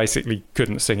singing, I basically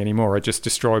couldn't sing anymore. I just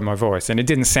destroyed my voice, and it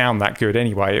didn't sound that good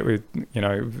anyway.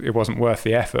 It wasn't worth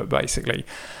the effort, basically.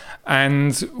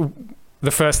 And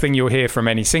the first thing you'll hear from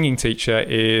any singing teacher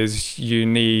is you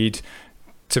need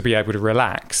to be able to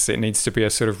relax. It needs to be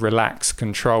a sort of relaxed,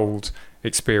 controlled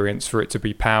experience for it to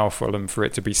be powerful and for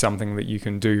it to be something that you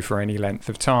can do for any length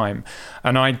of time.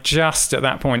 And I just at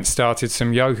that point started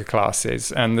some yoga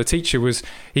classes, and the teacher was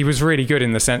really good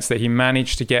in the sense that he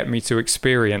managed to get me to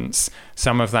experience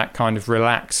some of that kind of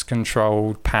relaxed,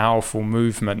 controlled, powerful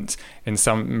movement in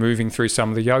moving through some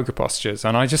of the yoga postures.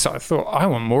 And I thought, I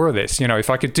want more of this. You know,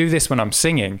 if I could do this when I'm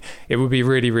singing, it would be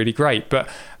really, really great. But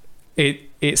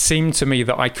it seemed to me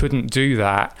that I couldn't do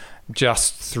that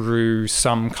just through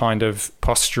some kind of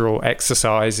postural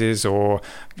exercises or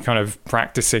kind of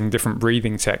practicing different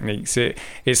breathing techniques. It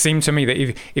seemed to me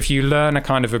that if you learn a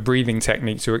kind of a breathing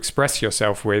technique to express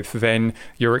yourself with, then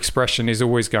your expression is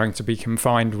always going to be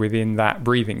confined within that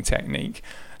breathing technique.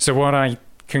 So what I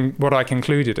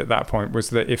concluded at that point was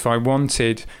that if I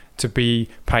wanted to be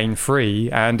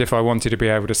pain-free and if I wanted to be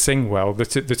able to sing well, the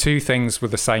two things were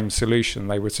the same solution.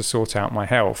 They were to sort out my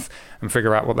health and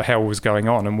figure out what the hell was going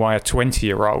on and why a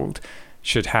 20-year-old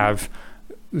should have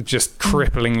just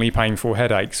cripplingly painful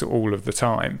headaches all of the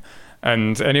time.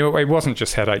 And it wasn't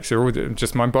just headaches;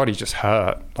 just my body just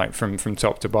hurt, like from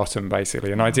top to bottom,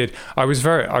 basically. And I was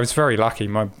very lucky.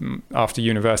 After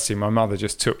university, my mother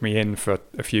just took me in for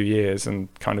a few years and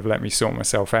kind of let me sort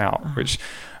myself out, which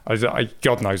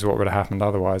God knows what would have happened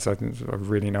otherwise. I've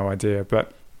really no idea.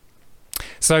 But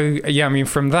so yeah, I mean,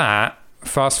 from that,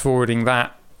 fast forwarding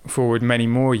that forward many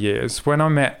more years, when I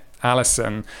met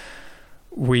Alison,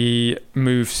 we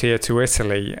moved here to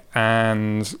Italy,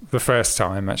 and the first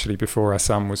time, actually, before our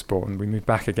son was born, we moved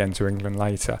back again to England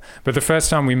later. But the first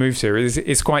time we moved here,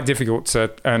 it's quite difficult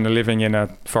to earn a living in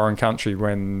a foreign country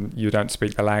when you don't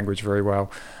speak the language very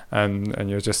well, and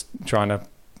you're just trying to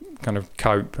kind of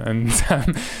cope. And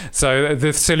so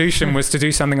the solution was to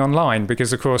do something online,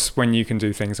 because of course when you can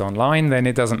do things online, then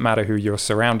it doesn't matter who you're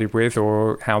surrounded with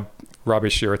or how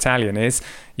rubbish your Italian is.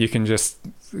 You can just,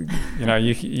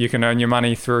 you can earn your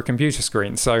money through a computer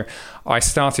screen. So I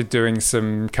started doing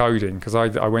some coding, because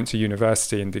I went to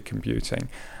university and did computing,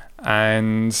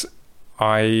 and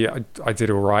I did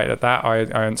all right at that. I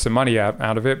earned some money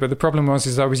out of it, but the problem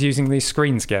was I was using these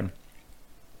screens again.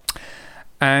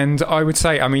 And I would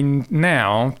say, I mean,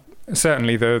 now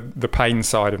certainly the pain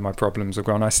side of my problems have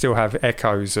gone. I still have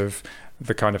echoes of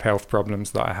the kind of health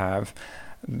problems that I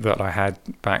had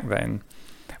back then.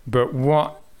 But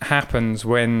what happens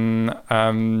when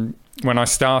I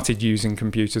started using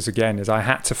computers again is I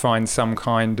had to find some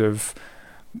kind of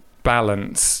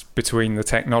balance between the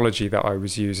technology that I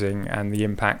was using and the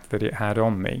impact that it had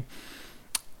on me.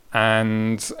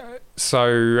 And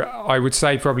so I would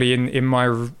say probably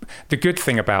the good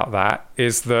thing about that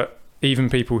is that even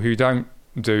people who don't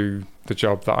do the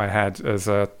job that I had as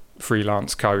a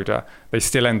freelance coder, they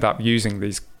still end up using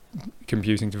these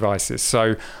computing devices.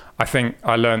 So I think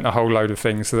I learned a whole load of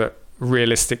things that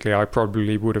realistically I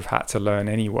probably would have had to learn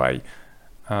anyway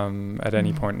at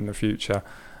any point in the future,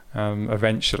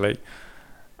 eventually.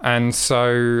 And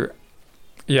so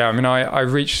yeah, I mean, I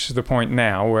reached the point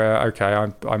now where,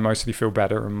 okay, I mostly feel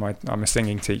better, and I'm a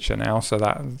singing teacher now, so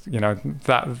that,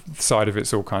 that side of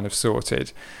it's all kind of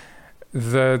sorted.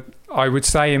 I would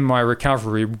say in my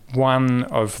recovery,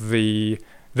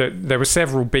 there were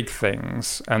several big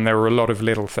things and there were a lot of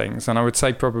little things, and I would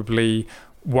say probably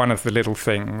one of the little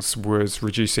things was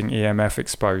reducing EMF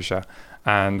exposure,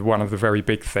 and one of the very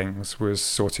big things was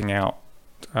sorting out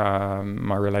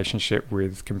my relationship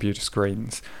with computer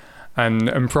screens.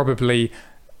 And probably,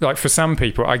 like, for some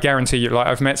people, I guarantee you, like,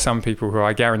 I've met some people who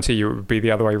I guarantee you it would be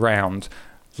the other way around,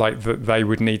 like that they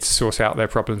would need to sort out their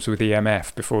problems with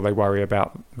EMF before they worry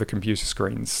about the computer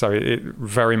screens. So it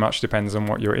very much depends on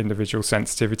what your individual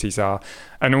sensitivities are,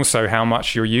 and also how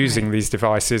much you're using these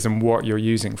devices and what you're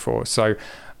using for. So,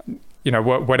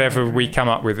 whatever we come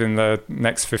up with in the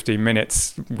next 15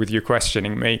 minutes with you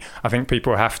questioning me, I think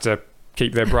people have to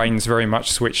keep their brains very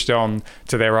much switched on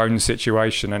to their own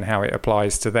situation and how it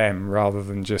applies to them, rather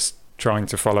than just trying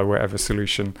to follow whatever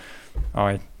solution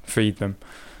I feed them.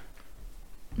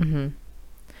 Mm-hmm.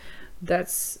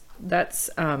 That's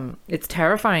it's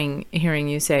terrifying hearing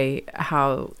you say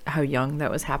how young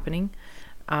that was happening,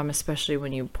 especially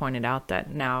when you pointed out that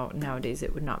nowadays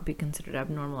it would not be considered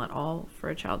abnormal at all for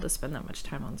a child to spend that much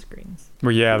time on screens.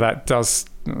 Well, yeah, that does.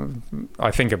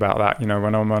 I think about that,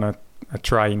 when I'm on a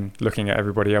train looking at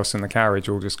everybody else in the carriage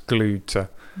all just glued to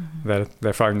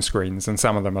their phone screens, and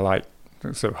some of them are like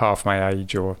sort of half my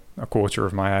age or a quarter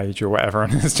of my age or whatever,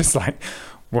 and it's just like,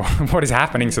 what is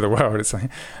happening to the world? It's like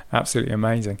absolutely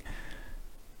amazing.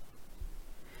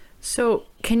 So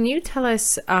can you tell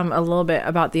us a little bit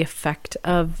about the effect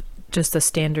of just the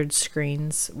standard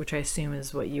screens, which I assume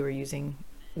is what you were using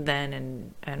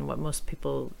then and what most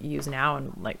people use now,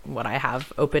 and like what I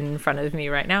have open in front of me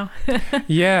right now?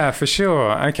 Yeah, for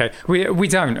sure. Okay, we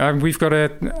don't. We've got a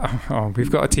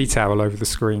tea towel over the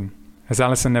screen. Has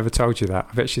Alison never told you that?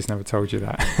 I bet she's never told you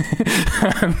that.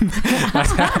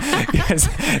 Yes,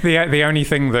 the only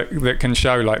thing that can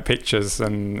show like pictures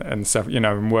and stuff,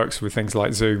 and works with things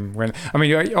like Zoom.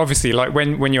 Obviously, like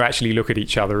when you actually look at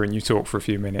each other and you talk for a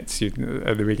few minutes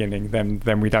at the beginning,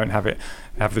 then we don't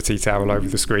have the tea towel over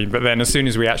the screen. But then as soon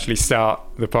as we actually start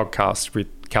the podcast, we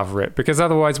cover it, because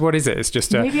otherwise, what is it? It's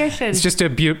just a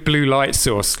blue light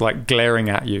source like glaring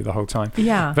at you the whole time.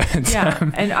 Yeah.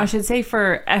 And I should say,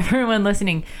 for everyone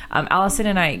listening, Alison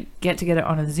and I get together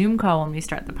on a Zoom call when we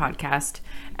start the podcast,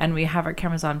 and we have our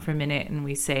cameras on for a minute and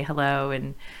we say hello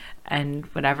and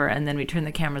whatever, and then we turn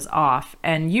the cameras off.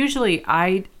 And usually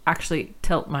I actually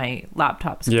tilt my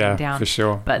laptop screen down. For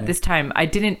sure. But this time I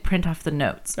didn't print off the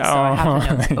notes, so I have the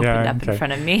notes opened up in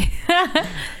front of me.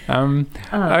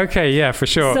 Okay, yeah, for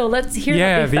sure. So let's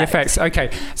hear the effects.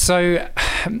 Okay, so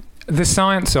The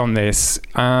science on this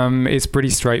is pretty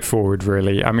straightforward,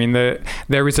 really. I mean,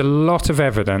 there is a lot of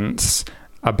evidence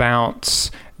about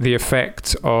the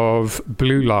effect of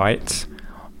blue light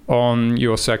on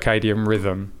your circadian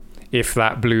rhythm if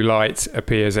that blue light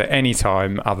appears at any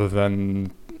time other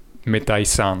than midday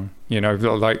sun.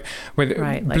 Like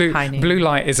blue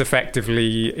light is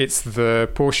effectively, it's the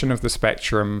portion of the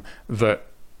spectrum that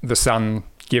the sun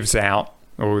gives out,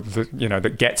 or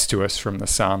that gets to us from the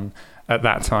sun at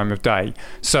that time of day.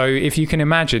 So if you can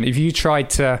imagine, if you tried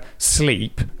to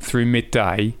sleep through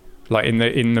midday, like in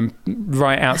the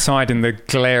right outside in the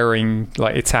glaring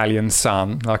like Italian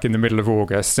sun, like in the middle of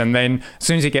August, and then as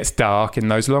soon as it gets dark in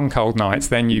those long cold nights,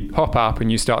 then you pop up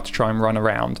and you start to try and run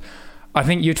around, I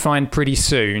think you'd find pretty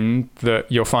soon that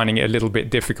you're finding it a little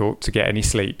bit difficult to get any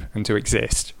sleep and to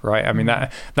exist, right? I mean,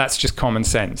 that's just common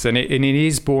sense. And it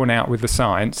is borne out with the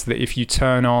science that if you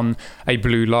turn on a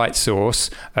blue light source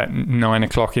at 9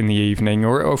 o'clock in the evening,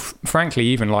 or frankly,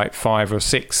 even like 5 or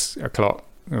 6 o'clock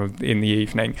in the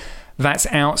evening, that's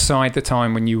outside the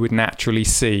time when you would naturally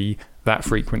see that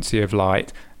frequency of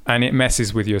light, and it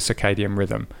messes with your circadian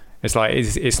rhythm. It's like,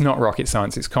 it's not rocket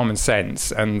science, it's common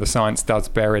sense, and the science does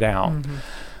bear it out.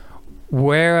 Mm-hmm.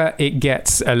 Where it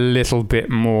gets a little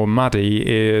bit more muddy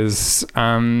is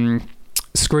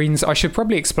screens. I should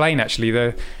probably explain,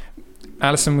 actually,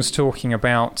 Alison was talking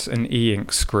about an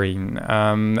e-ink screen.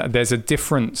 There's a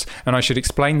difference, and I should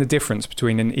explain the difference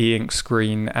between an e-ink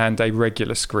screen and a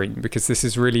regular screen, because this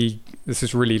is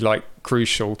really like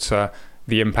crucial to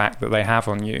the impact that they have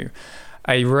on you.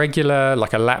 A regular,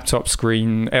 like a laptop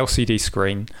screen, LCD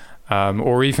screen,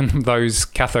 or even those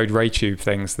cathode ray tube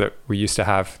things that we used to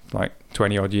have like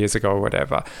 20 odd years ago or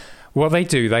whatever, what they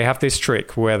do, they have this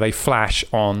trick where they flash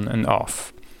on and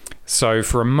off. So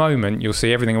for a moment, you'll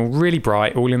see everything all really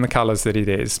bright, all in the colors that it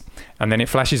is, and then it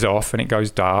flashes off and it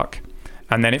goes dark,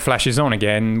 and then it flashes on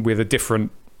again with a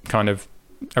different kind of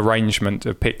arrangement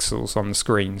of pixels on the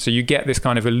screen. So you get this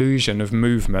kind of illusion of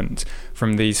movement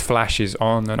from these flashes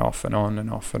on and off and on and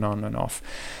off and on and off.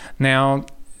 Now,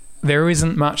 there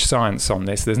isn't much science on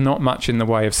this. There's not much in the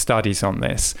way of studies on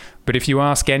this. But if you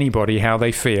ask anybody how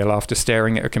they feel after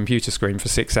staring at a computer screen for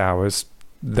 6 hours,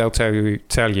 they'll tell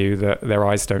you that their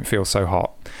eyes don't feel so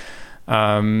hot.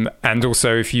 And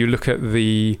also, if you look at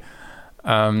the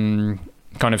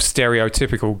kind of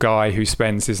stereotypical guy who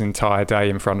spends his entire day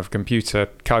in front of a computer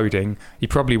coding, he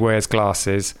probably wears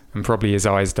glasses and probably his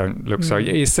eyes don't look so.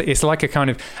 It's like a kind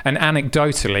of, and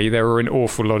anecdotally, there are an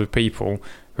awful lot of people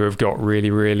who have got really,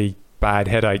 really bad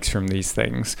headaches from these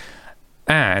things.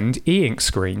 And e-ink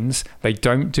screens, they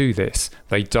don't do this.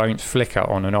 They don't flicker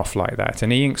on and off like that.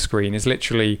 An e-ink screen is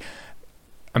literally,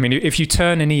 I mean, if you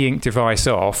turn an e-ink device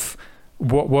off,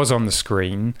 what was on the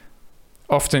screen,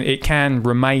 often it can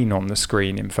remain on the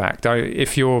screen, in fact.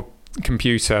 If your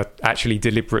computer actually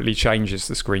deliberately changes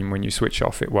the screen when you switch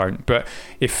off, it won't. But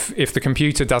if the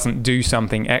computer doesn't do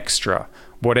something extra,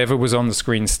 whatever was on the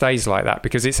screen stays like that,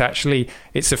 because it's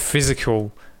a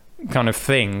physical kind of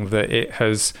thing that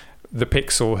the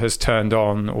pixel has turned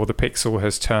on or the pixel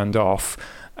has turned off,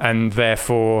 and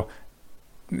therefore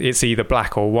it's either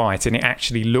black or white, and it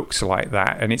actually looks like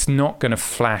that, and it's not going to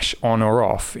flash on or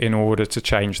off in order to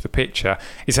change the picture.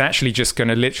 It's actually just going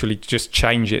to literally just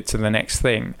change it to the next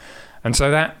thing. And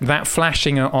so that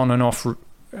flashing on and off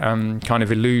kind of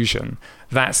illusion,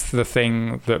 that's the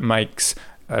thing that makes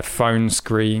a phone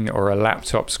screen or a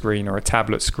laptop screen or a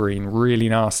tablet screen really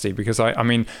nasty. Because I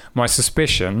mean, my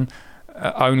suspicion,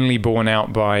 only borne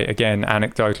out by, again,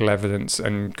 anecdotal evidence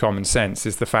and common sense,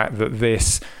 is the fact that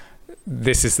this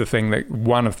is the thing that,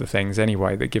 one of the things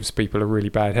anyway, that gives people a really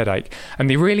bad headache. And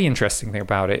the really interesting thing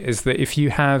about it is that if you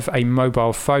have a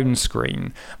mobile phone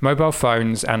screen, mobile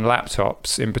phones and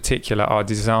laptops in particular are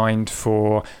designed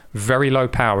for very low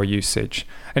power usage.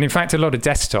 And in fact, a lot of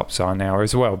desktops are now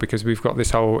as well, because we've got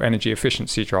this whole energy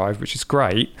efficiency drive, which is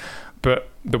great. But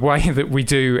the way that we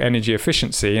do energy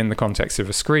efficiency in the context of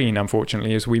a screen,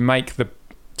 unfortunately, is we make the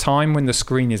time when the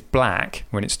screen is black,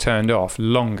 when it's turned off,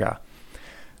 longer.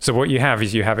 So what you have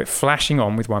is you have it flashing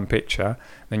on with one picture,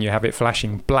 then you have it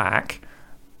flashing black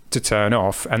to turn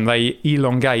off, and they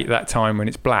elongate that time when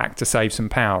it's black to save some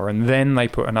power, and then they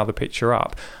put another picture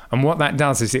up. And what that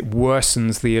does is it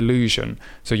worsens the illusion,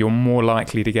 so you're more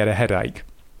likely to get a headache.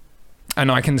 And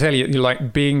I can tell you,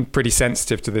 like, being pretty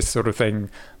sensitive to this sort of thing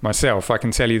myself, I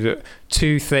can tell you that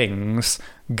two things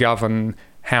govern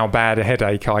how bad a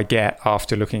headache I get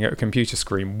after looking at a computer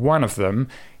screen. One of them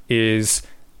is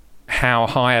how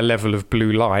high a level of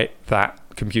blue light that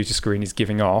computer screen is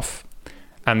giving off,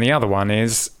 and the other one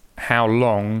is how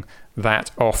long that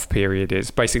off period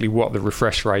is, basically what the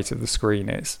refresh rate of the screen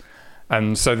is.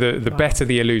 And so the better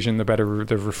the illusion, the better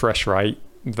the refresh rate.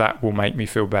 That will make me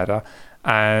feel better.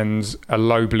 And a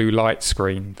low blue light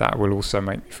screen, that will also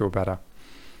make me feel better.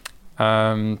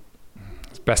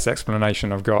 Best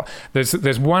explanation I've got.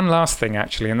 There's one last thing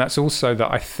actually, and that's also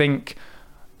that I think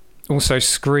also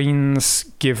screens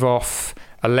give off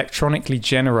electronically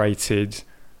generated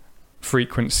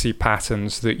frequency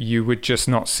patterns that you would just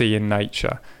not see in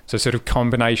nature. So sort of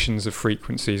combinations of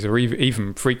frequencies, or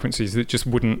even frequencies that just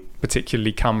wouldn't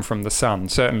particularly come from the sun,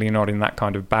 certainly not in that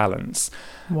kind of balance.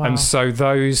 Wow. And so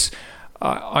those,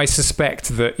 I suspect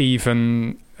that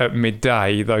even at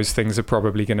midday, those things are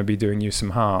probably going to be doing you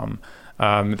some harm.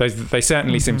 They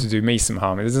certainly seem to do me some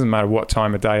harm. It doesn't matter what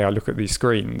time of day I look at these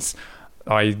screens.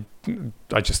 I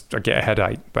get a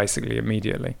headache basically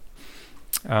immediately.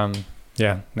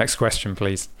 Yeah, next question,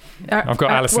 please. I've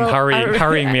got Alison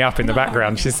hurrying me up in the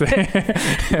background. She's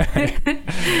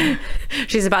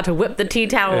she's about to whip the tea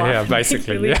towel off. Yeah,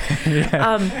 basically.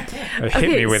 Yeah. Hit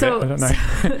me with it. I don't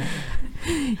know.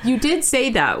 You did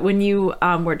say that when you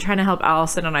were trying to help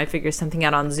Allison and I figure something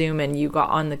out on Zoom, and you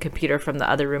got on the computer from the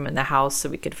other room in the house so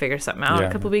we could figure something out a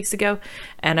couple of weeks ago.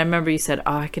 And I remember you said,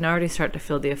 I can already start to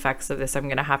feel the effects of this. I'm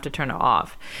going to have to turn it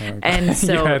off. Okay. And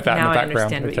so now I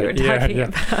understand what you were talking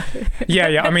about.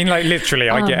 Yeah. I mean, like literally,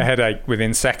 I get a headache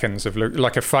within seconds of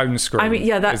like a phone screen. I mean,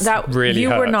 that really you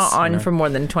hurts, were not on for more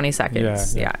than 20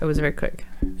 seconds. Yeah, it was very quick.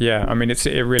 Yeah, I mean, it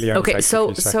really only takes a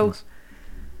few seconds. So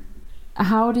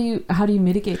how do you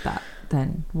mitigate that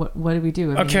then? What do we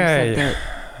do? I mean,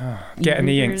 get an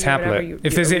e-ink tablet.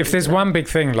 If there's one big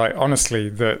thing, like honestly,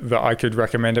 that I could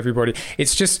recommend everybody,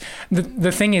 it's just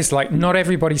the thing is, like, not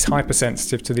everybody's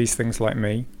hypersensitive to these things like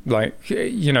me. Like,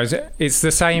 you know, it's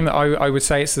the same. I would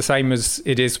say it's the same as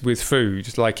it is with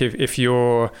food. Like if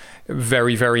you're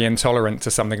very, very intolerant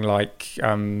to something like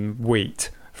wheat,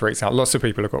 for example, lots of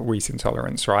people have got wheat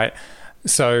intolerance, right?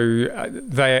 So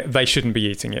they shouldn't be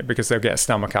eating it because they'll get a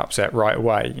stomach upset right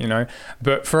away, you know.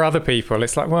 But for other people,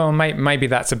 it's like, well, maybe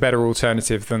that's a better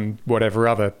alternative than whatever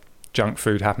other junk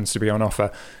food happens to be on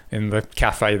offer in the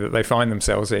cafe that they find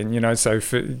themselves in, you know. So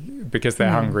because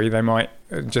they're hungry, they might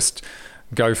just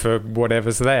go for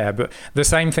whatever's there. But the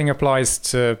same thing applies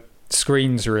to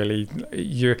screens, really.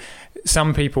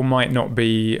 Some people might not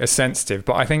be as sensitive,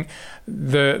 but I think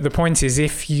the point is,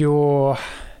 if you're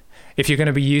going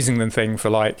to be using the thing for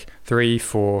like 3,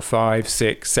 4, 5,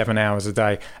 6, 7 hours a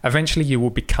day, eventually you will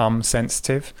become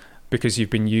sensitive because you've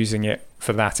been using it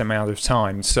for that amount of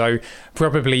time. So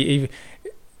probably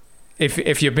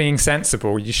if you're being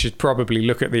sensible, you should probably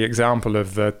look at the example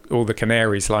of all the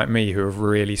canaries like me who have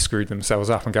really screwed themselves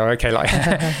up and go, okay, like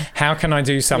how can I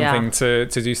do something to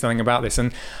do something about this?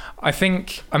 And I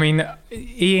think, I mean,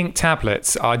 e-ink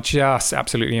tablets are just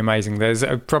absolutely amazing. There's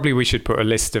probably we should put a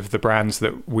list of the brands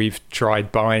that we've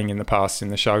tried buying in the past in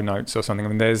the show notes or something. I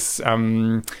mean, there's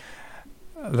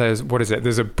what is it?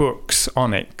 There's a Books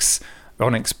Onyx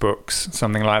Books,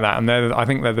 something like that, and I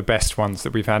think they're the best ones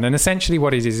that we've had. And essentially,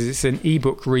 what it is it's an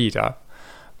ebook reader,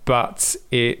 but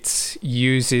it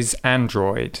uses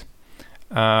Android,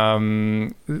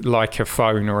 like a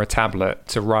phone or a tablet,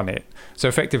 to run it. So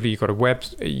effectively, you've got a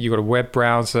web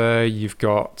browser, you've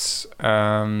got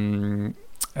an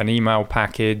email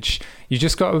package. You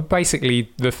just got basically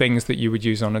the things that you would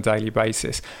use on a daily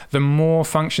basis. The more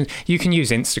functions, you can use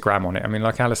Instagram on it. I mean,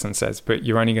 like Alison says, but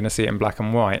you're only going to see it in black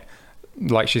and white.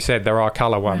 Like she said, there are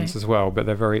color ones as well, but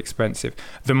they're very expensive.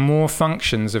 The more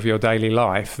functions of your daily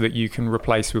life that you can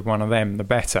replace with one of them, the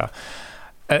better.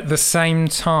 At the same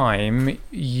time,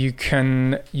 you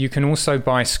can also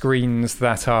buy screens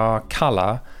that are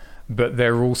color, but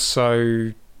they're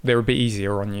a bit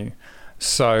easier on you.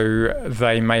 So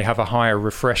they may have a higher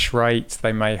refresh rate,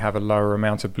 they may have a lower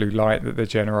amount of blue light that they're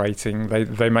generating,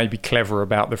 they may be clever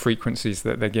about the frequencies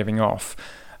that they're giving off.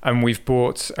 And we've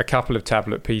bought a couple of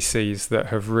tablet PCs that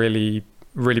have really,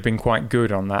 really been quite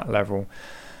good on that level.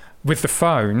 With the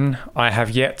phone, I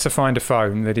have yet to find a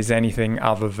phone that is anything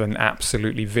other than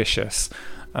absolutely vicious.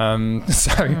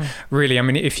 Really, I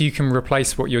mean, if you can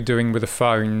replace what you're doing with a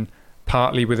phone,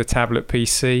 partly with a tablet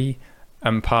PC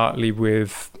and partly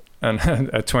with a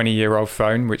 20-year-old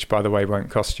phone, which, by the way,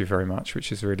 won't cost you very much,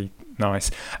 which is really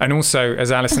nice. And also,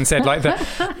 as Alison said, like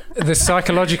the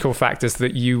psychological factors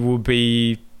that you will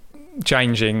be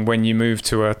changing when you move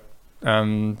to a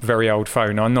very old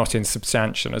phone are not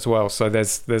insubstantial as well. So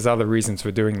there's other reasons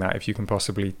for doing that if you can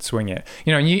possibly swing it.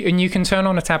 You know, and you can turn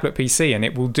on a tablet PC and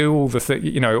it will do all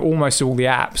almost all the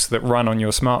apps that run on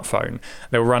your smartphone.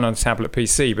 They'll run on a tablet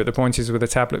PC. But the point is, with a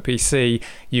tablet PC,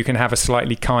 you can have a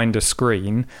slightly kinder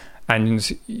screen,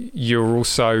 and you're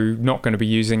also not going to be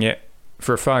using it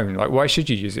for a phone. Like, why should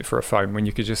you use it for a phone when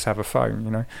you could just have a phone,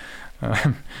 you know?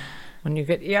 When you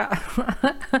could, yeah.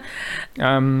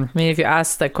 I mean, if you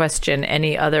ask the question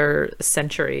any other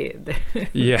century,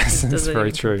 yes, that's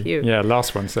very true. Compute. Yeah,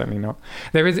 last one certainly not.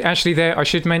 There is actually I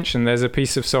should mention there's a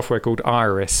piece of software called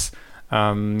Iris,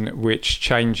 which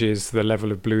changes the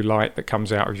level of blue light that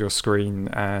comes out of your screen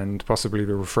and possibly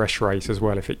the refresh rate as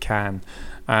well if it can,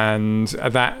 and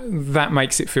that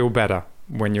makes it feel better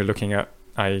when you're looking at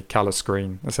a color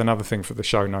screen. That's another thing for the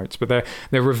show notes, but there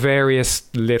are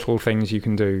various little things you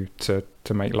can do to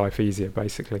make life easier,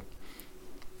 basically.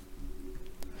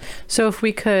 So if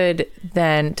we could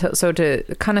then to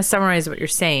kind of summarize what you're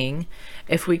saying,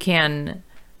 if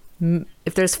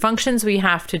there's functions we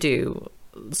have to do,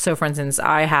 so for instance,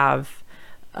 I have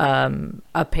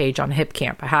a page on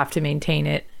HipCamp, I have to maintain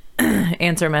it,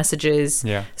 answer messages,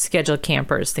 schedule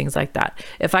campers, things like that.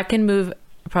 If I can move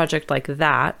a project like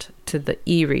that to the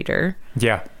e-reader,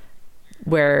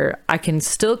 where I can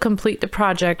still complete the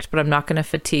project, but I'm not going to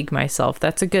fatigue myself,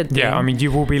 that's a good thing. Yeah, I mean,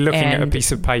 you will be looking at a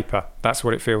piece of paper. That's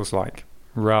what it feels like,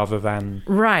 rather than...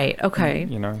 Right, okay.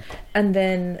 You know. And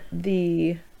then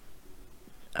the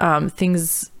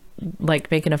things like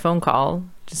making a phone call,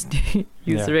 just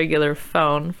use the regular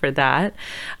phone for that.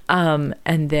 And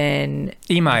then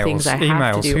emails. Things I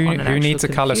have to do on an who needs a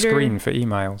actual color computer. screen for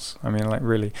emails? I mean, like,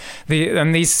 really.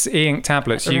 And these e-ink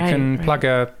tablets, you can plug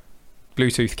a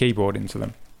Bluetooth keyboard into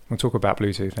them. We'll talk about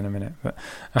Bluetooth in a minute, but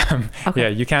okay. yeah,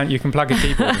 you can plug a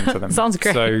keyboard into them. Sounds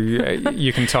great. So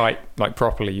you can type like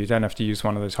properly. You don't have to use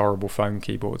one of those horrible phone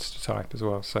keyboards to type as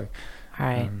well. So, all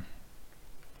right.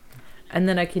 And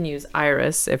then I can use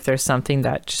Iris if there's something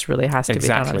that just really has to be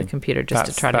done on the computer, just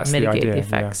to try to mitigate the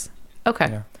effects. Yeah. Okay.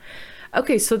 Yeah.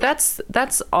 Okay, so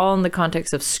that's all in the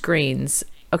context of screens.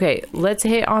 Okay, let's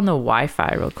hit on the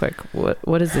Wi-Fi real quick.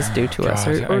 What does this do to us?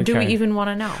 Or do we even want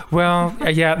to know? Well,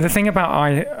 yeah, the thing about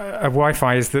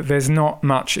Wi-Fi is that there's not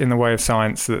much in the way of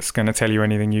science that's going to tell you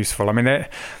anything useful. I mean,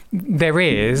 there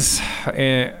is.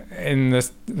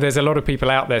 There's a lot of people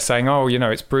out there saying, oh, you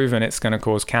know, it's proven it's going to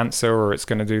cause cancer, or it's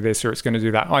going to do this, or it's going to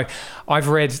do that. I've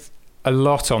read a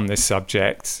lot on this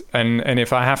subject, and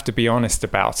if I have to be honest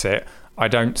about it, I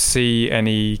don't see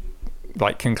any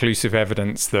like conclusive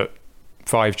evidence that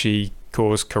 5G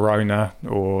caused corona,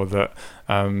 or that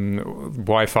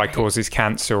Wi-Fi causes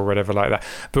cancer, or whatever like that.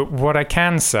 But what I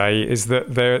can say is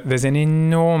that there's an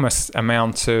enormous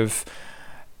amount of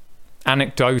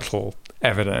anecdotal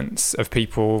evidence of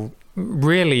people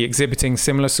really exhibiting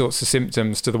similar sorts of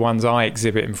symptoms to the ones I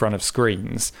exhibit in front of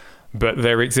screens, but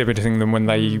they're exhibiting them when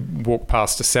they walk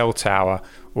past a cell tower,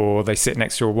 or they sit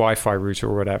next to a Wi-Fi router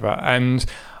or whatever. And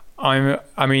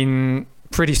I mean,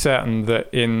 pretty certain that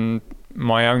in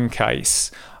my own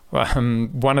case,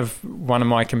 one of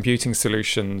my computing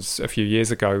solutions a few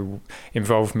years ago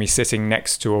involved me sitting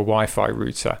next to a Wi-Fi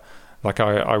router. Like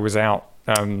I was out.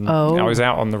 I was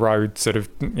out on the road, sort of,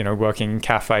 you know, working in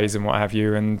cafes and what have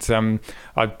you, and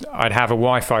I'd have a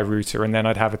Wi-Fi router, and then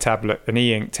I'd have an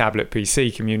e-ink tablet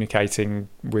PC communicating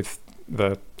with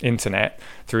the internet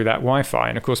through that Wi-Fi.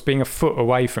 And of course, being a foot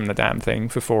away from the damn thing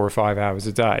for 4 or 5 hours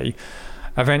a day,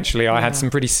 eventually I had some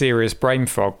pretty serious brain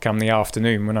fog come the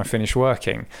afternoon when I finished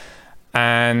working.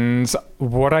 And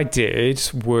what I did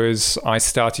was I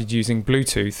started using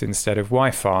Bluetooth instead of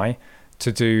Wi-Fi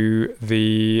to do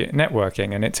the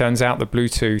networking. And it turns out that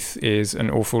Bluetooth is an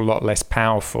awful lot less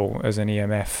powerful as an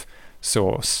EMF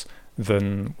source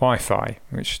than Wi-Fi,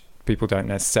 which people don't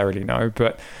necessarily know.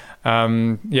 But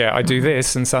I do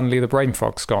this, and suddenly the brain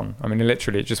fog's gone. I mean,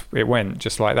 literally, it went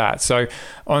just like that. So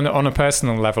on a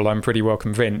personal level, I'm pretty well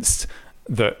convinced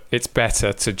that it's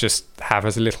better to just have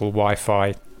as little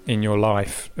Wi-Fi in your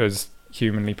life as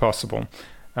humanly possible.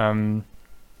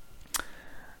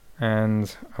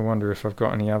 And I wonder if I've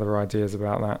got any other ideas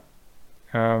about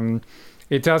that.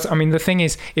 It does. I mean, the thing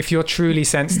is, if you're truly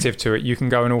sensitive to it, you can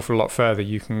go an awful lot further.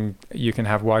 You can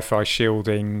have Wi-Fi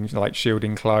shielding, like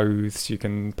shielding clothes. You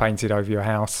can paint it over your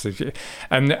house.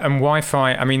 And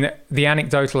Wi-Fi. I mean, the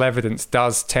anecdotal evidence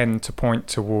does tend to point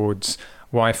towards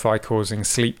Wi-Fi causing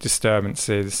sleep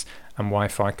disturbances and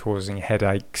Wi-Fi causing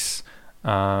headaches.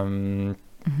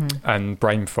 And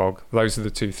brain fog. Those are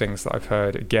the two things that I've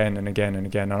heard again and again and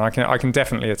again. And I can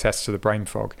definitely attest to the brain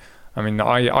fog. I mean,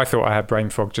 I thought I had brain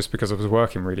fog just because I was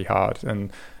working really hard, and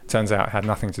it turns out it had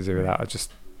nothing to do with that. I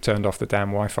just turned off the damn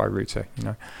Wi-Fi router, you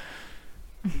know.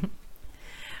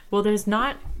 Well, there's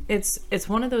not. It's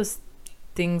one of those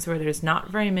things where there's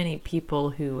not very many people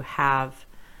who have,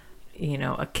 you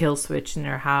know, a kill switch in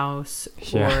their house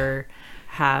or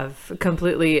have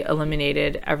completely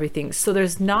eliminated everything. So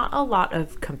there's not a lot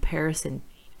of comparison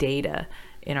data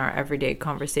in our everyday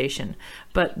conversation.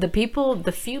 But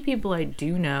the few people I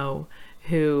do know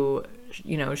who,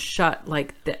 you know,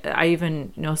 I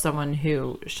even know someone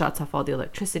who shuts off all the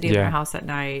electricity in their house at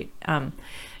night.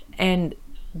 And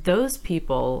those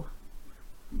people,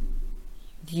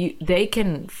 they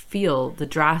can feel the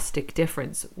drastic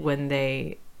difference when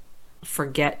they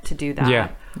forget to do that. Yeah,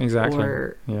 exactly.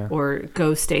 Or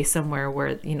go stay somewhere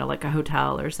where, you know, like a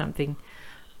hotel or something.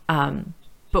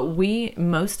 But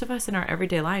most of us in our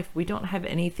everyday life, we don't have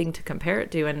anything to compare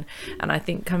it to. And I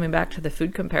think coming back to the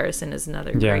food comparison is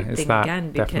another great thing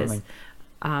again, because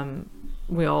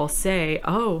we all say,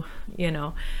 oh, you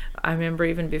know, I remember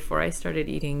even before I started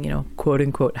eating, you know, quote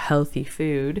unquote healthy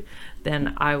food,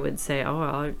 then I would say, oh,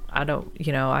 well, I don't,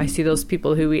 you know, I see those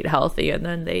people who eat healthy and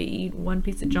then they eat one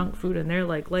piece of junk food and they're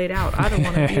like laid out. I don't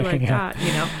want to be like that,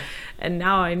 you know. And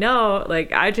now I know,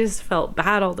 like, I just felt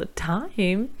bad all the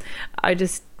time. I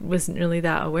just wasn't really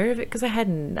that aware of it because I had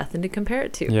nothing to compare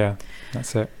it to. Yeah,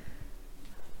 that's it.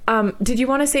 Did you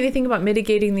want to say anything about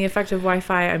mitigating the effect of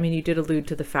Wi-Fi? I mean, you did allude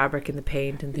to the fabric and the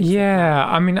paint and things like that.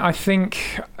 I mean, I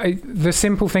think the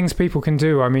simple things people can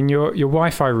do, I mean, your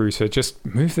Wi-Fi router, just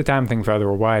move the damn thing further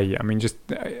away. I mean, just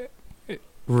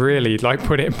really, like,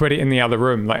 put it in the other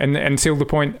room, like, and until the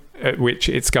point at which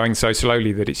it's going so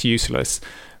slowly that it's useless.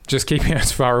 Just keep it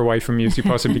as far away from you as you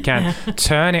possibly can.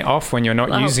 Turn it off when you're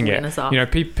not using it. You know,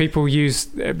 people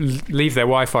leave their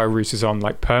Wi-Fi routers on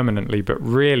like permanently, but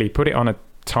really put it on a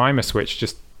timer switch.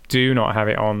 Just do not have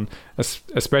it on,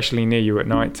 especially near you at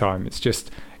night time.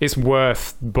 It's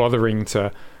worth bothering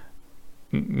to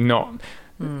not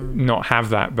have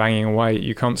that banging away at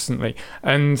you constantly.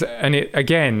 And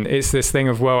it's this thing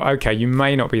of, well, okay, you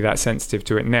may not be that sensitive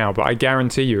to it now, but I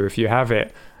guarantee you, if you have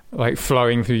it like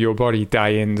flowing through your body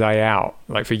day in, day out,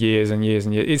 like for years and years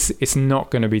and years, it's not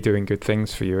going to be doing good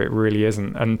things for you. It really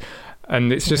isn't.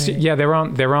 And it's just, there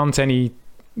aren't any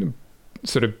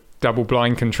sort of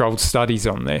double-blind controlled studies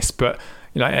on this, but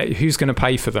you know, who's going to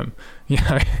pay for them? You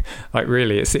know, like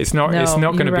really, it's not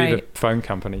going to be the phone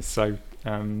companies. So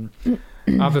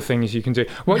other things you can do.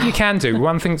 What you can do,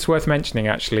 one thing that's worth mentioning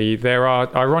actually, there are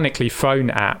ironically phone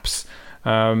apps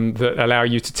that allow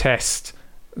you to test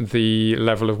the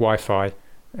level of Wi-Fi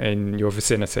in your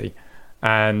vicinity,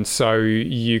 and so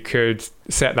you could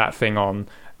set that thing on,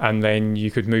 and then you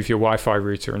could move your Wi-Fi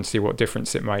router and see what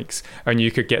difference it makes, and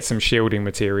you could get some shielding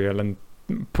material and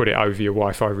put it over your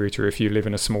Wi-Fi router if you live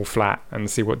in a small flat and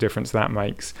see what difference that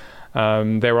makes.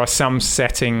 There are some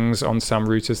settings on some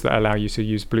routers that allow you to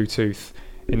use Bluetooth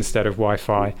instead of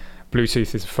Wi-Fi.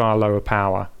 Bluetooth is far lower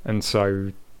power, and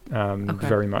so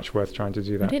very much worth trying to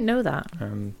do that. I didn't know that. I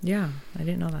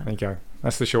didn't know that. There you go.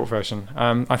 That's the short version.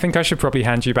 I think I should probably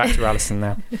hand you back to Alison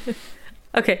now.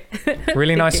 Okay.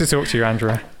 Really nice to talk to you,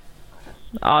 Andrea.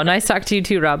 Oh, nice talk to you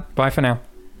too, Rob. Bye for now.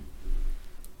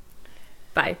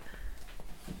 Bye.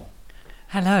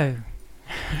 Hello.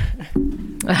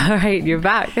 All right, you're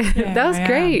back. Yeah, that was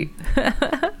great.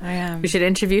 I am. We should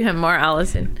interview him more,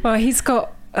 Alison. Well, he's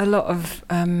got a lot of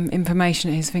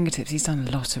information at his fingertips. He's done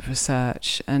a lot of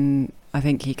research, and I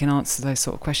think he can answer those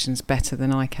sort of questions better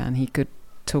than I can. He could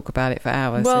talk about it for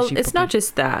hours. Well, it's not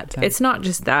just that. It's not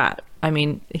just that. I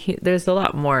mean, there's a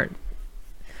lot more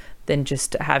than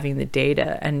just having the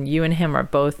data. And you and him are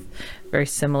both very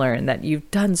similar in that you've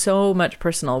done so much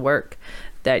personal work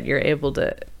that you're able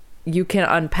to, you can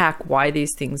unpack why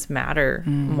these things matter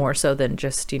more so than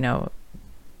just, you know,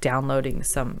 downloading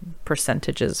some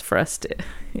percentages for us to,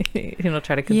 you know,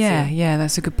 try to consume. Yeah,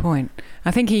 that's a good point. I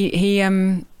think he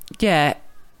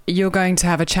you're going to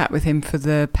have a chat with him for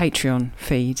the Patreon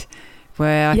feed,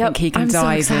 where I think he can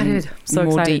dive in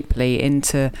more deeply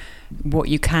into what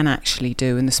you can actually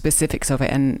do and the specifics of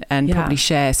it, and probably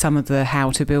share some of the how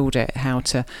to build it, how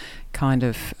to kind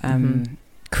of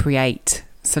create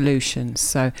solutions.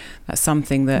 So that's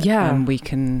something that we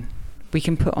can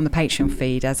put on the Patreon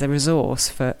feed as a resource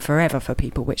for forever for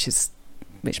people, which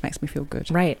makes me feel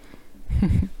good. Right.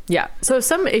 Yeah. So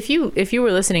if you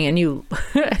were listening and you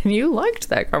liked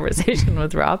that conversation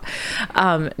with Rob,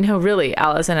 no, really,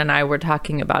 Alison and I were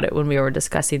talking about it when we were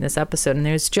discussing this episode, and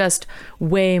there's just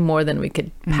way more than we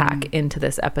could pack into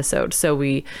this episode. So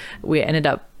we ended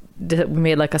up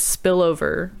made like a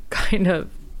spillover kind of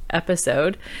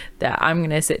episode that I'm going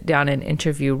to sit down and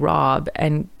interview Rob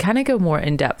and kind of go more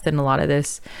in depth in a lot of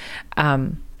this.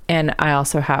 And I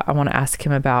also I want to ask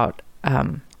him about,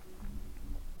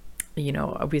 you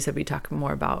know, we said we talk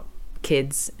more about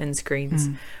kids and screens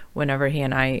whenever he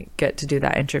and I get to do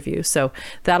that interview. So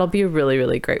that'll be a really,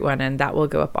 really great one. And that will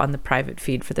go up on the private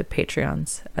feed for the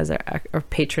Patreons or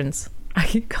patrons. I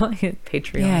keep calling it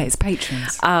Patreon. Yeah, it's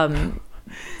patrons.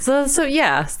 So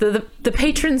yeah, so the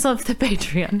patrons of the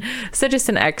Patreon. So just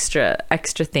an extra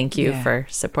thank you for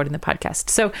supporting the podcast.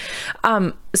 So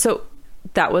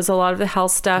that was a lot of the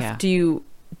health stuff. Yeah.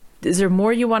 Is there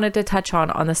more you wanted to touch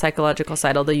on the psychological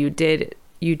side? Although you did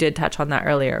touch on that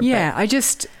earlier. Yeah, I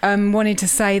just wanted to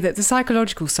say that the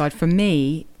psychological side for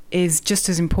me is just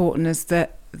as important as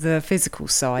the physical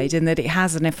side, in that it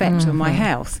has an effect on my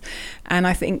health. And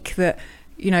I think that,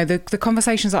 you know, the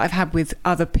conversations that I've had with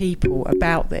other people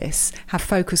about this have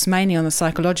focused mainly on the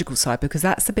psychological side, because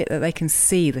that's the bit that they can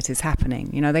see that is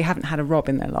happening. You know, they haven't had a Rob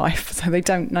in their life, so they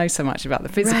don't know so much about the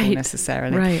physical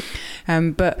necessarily. Right.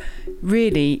 But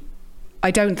really,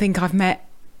 I don't think I've met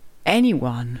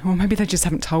anyone, or maybe they just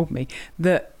haven't told me,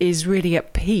 that is really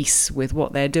at peace with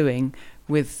what they're doing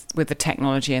with the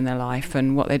technology in their life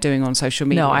and what they're doing on social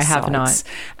media. No, I sites. have not.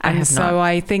 And so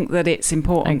I think that it's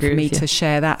important for me to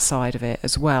share that side of it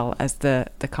as well as the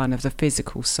kind of the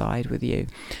physical side with you.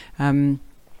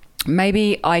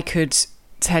 Maybe I could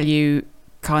tell you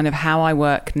kind of how I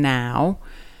work now,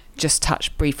 just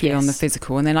touch briefly on the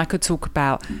physical, and then I could talk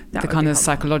about the kind of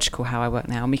psychological, how I work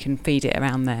now, and we can feed it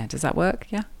around there. Does that work?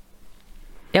 Yeah.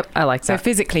 Yep, I like that. So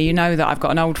physically, you know that I've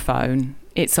got an old phone.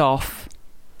 It's off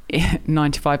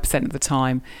 95% of the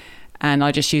time, and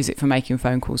I just use it for making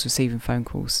phone calls, receiving phone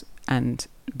calls, and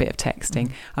a bit of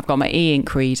texting. I've got my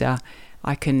e-ink reader.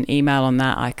 I can email on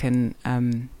that. I can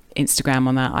Instagram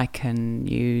on that. I can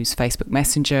use Facebook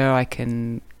Messenger. I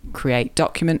can create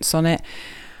documents on it.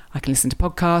 I can listen to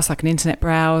podcasts. I can internet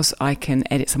browse. I can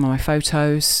edit some of my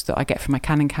photos that I get from my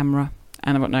Canon camera,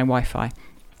 and I've got no Wi-Fi.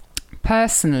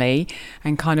 Personally,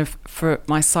 and kind of for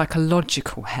my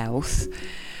psychological health,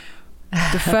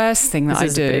 the first thing that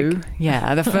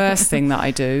the first thing that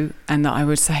I do, and that I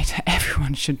would say to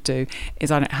everyone should do, is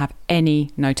I don't have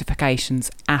any notifications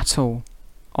at all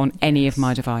on any of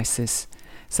my devices.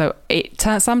 So it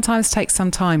sometimes takes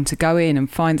some time to go in and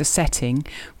find the setting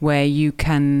where you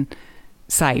can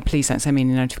say, please don't send me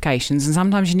any notifications. And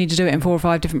sometimes you need to do it in 4 or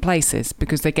 5 different places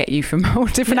because they get you from all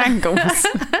different angles.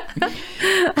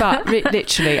 But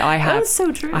literally, I have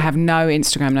no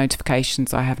Instagram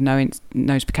notifications. I have no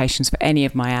notifications for any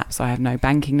of my apps. I have no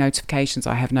banking notifications.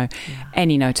 I have no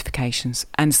any notifications.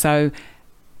 And so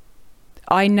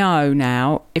I know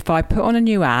now, if I put on a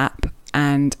new app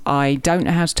and I don't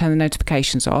know how to turn the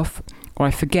notifications off, or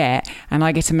I forget and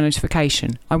I get a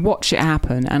notification, I watch it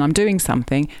happen and I'm doing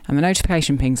something and the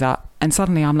notification pings up and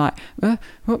suddenly I'm like,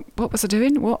 what was I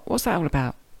doing? What's that all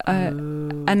about?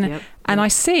 And I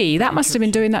see that must have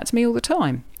been doing that to me all the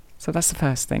time. So that's the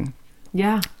first thing.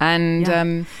 Yeah.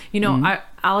 And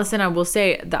Alison, I will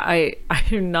say that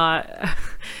I'm not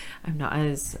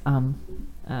as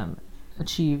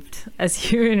achieved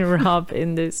as you and Rob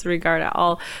in this regard at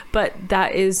all, but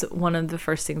that is one of the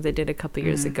first things I did a couple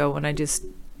years ago when I just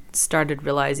started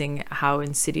realizing how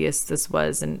insidious this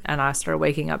was, and I started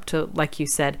waking up to, like you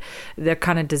said, they're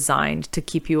kind of designed to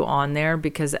keep you on there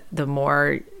because the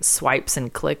more swipes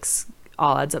and clicks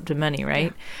all adds up to money,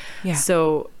 right? Yeah.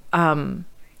 So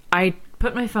I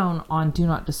put my phone on Do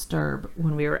Not Disturb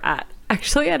when we were at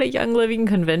a Young Living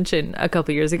convention a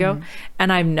couple years ago,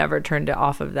 and I've never turned it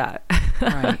off of that.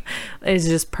 Right. It's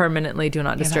just permanently Do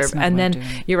Not Disturb. And then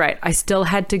you're right, I still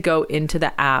had to go into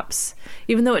the apps,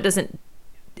 even though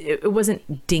it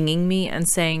wasn't dinging me and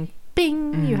saying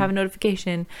bing, you have a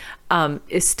notification.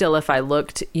 It's still, if I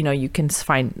looked, you can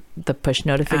find the push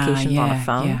notifications on a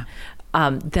phone.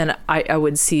 Then I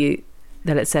would see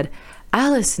that it said,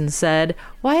 Alison said,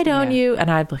 why don't you? And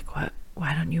I'd be like, what?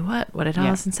 Why don't you what? What did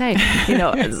Alison say?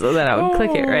 So then I would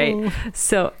click it, right?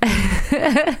 So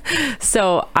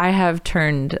I have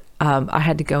turned, I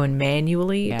had to go in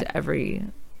manually to every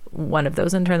one of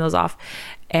those and turn those off.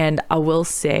 And I will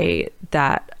say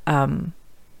that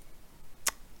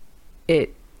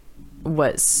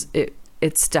it's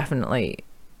definitely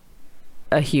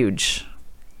a huge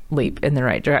leap in the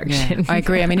right direction. Yeah, I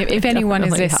agree. I mean, if anyone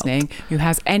is listening helped. who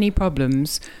has any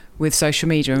problems with social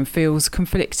media and feels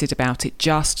conflicted about it,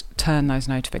 just turn those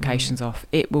notifications off.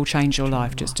 It will change your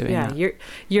life just doing that.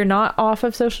 You're not off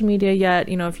of social media yet.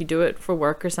 If you do it for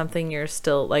work or something, you're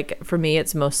still, like, for me,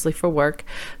 it's mostly for work.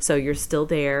 So you're still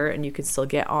there and you can still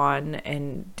get on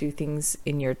and do things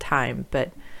in your time.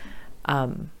 But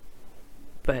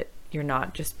you're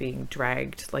not just being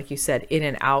dragged, like you said, in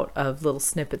and out of little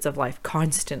snippets of life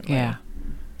constantly.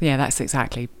 Yeah, that's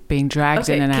exactly being dragged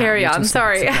in and out. Carry on.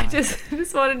 Sorry, I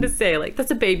just wanted to say, like,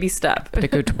 that's a baby step, but a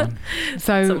good one.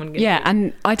 So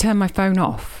and I turn my phone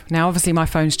off. Now, obviously, my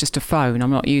phone's just a phone.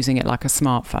 I'm not using it like a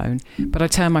smartphone, but I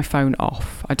turn my phone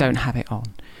off. I don't have it on.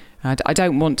 I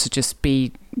don't want to just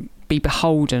be be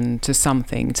beholden to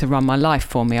something to run my life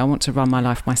for me. I want to run my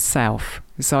life myself.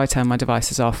 So I turn my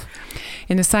devices off.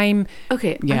 In the same...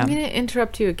 Okay, yeah. I'm going to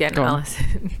interrupt you again, Go on.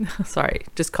 Alison. Sorry,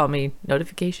 just call me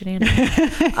Notification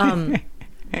Annie.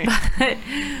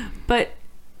 But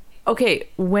okay,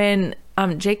 when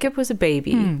Jacob was a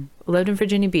baby, lived in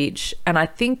Virginia Beach, and I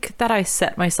think that I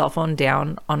set my cell phone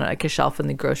down on like a shelf in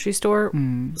the grocery store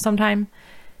sometime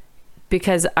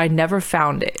because I never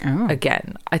found it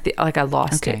again. I think like I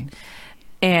lost it.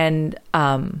 And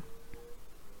I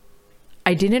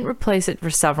didn't replace it for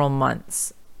several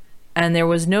months. And there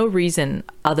was no reason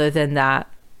other than that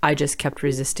I just kept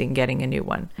resisting getting a new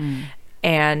one.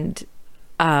 And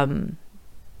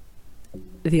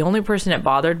the only person it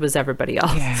bothered was everybody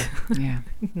else. Yeah.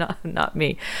 not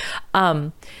me.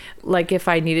 Like if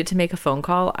I needed to make a phone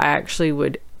call, I actually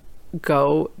would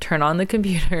go turn on the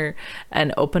computer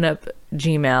and open up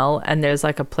Gmail, and there's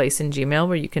like a place in Gmail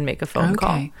where you can make a phone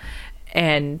call.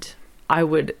 And I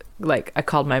would I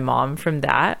called my mom from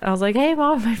that. I was like, hey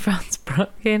mom, my phone's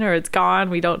broken or it's gone.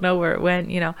 We don't know where it went,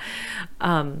 you know?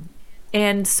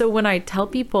 And so when I tell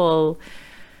people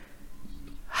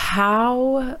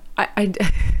how I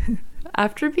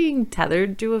after being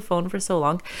tethered to a phone for so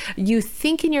long, you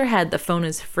think in your head the phone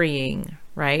is freeing,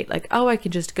 right? Like, oh, I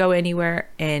can just go anywhere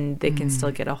and they can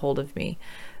still get a hold of me.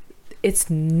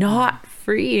 It's not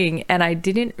freeing. And I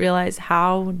didn't realize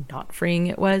how not freeing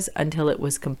it was until it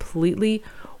was completely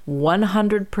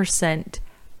 100%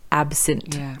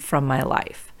 absent from my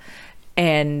life.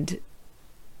 And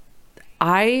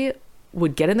I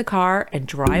would get in the car and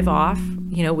drive off,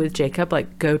 you know, with Jacob,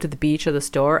 like go to the beach or the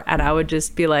store, and I would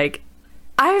just be like,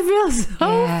 I feel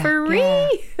so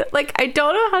free. Like, I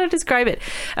don't know how to describe it.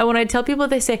 And when I tell people,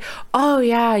 they say, oh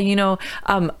yeah, you know,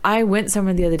 I went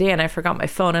somewhere the other day and I forgot my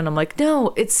phone. And I'm like,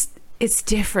 no, it's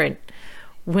different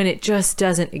when it just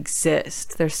doesn't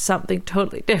exist. There's something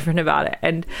totally different about it.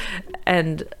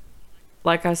 And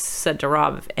like I said to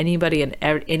Rob, if anybody in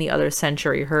any other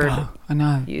century heard I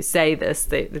know. you say this,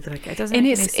 they'd be like, it doesn't And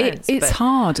make any sense. it's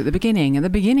hard at the beginning. At the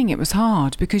beginning, it was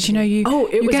hard because, you know, you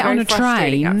get on a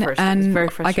train, and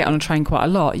I get on a train quite a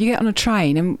lot. You get on a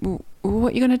train, and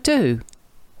what are you going to do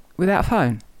without a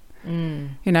phone?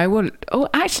 You know, well,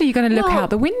 actually, you're going to look out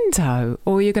the window,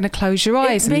 or you're going to close your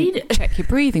eyes and check your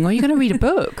breathing, or you're going to read a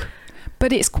book.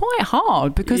 But it's quite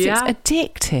hard because it's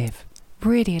addictive.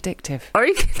 Really addictive. Or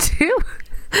you can do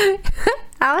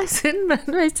Alison,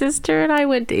 my sister, and I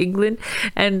went to England,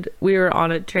 and we were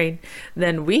on a train.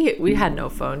 Then we had no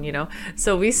phone, you know,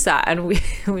 so we sat and we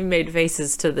made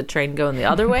faces to the train going the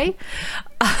other way.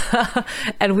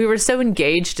 And we were so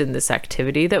engaged in this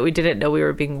activity that we didn't know we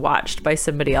were being watched by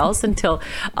somebody else until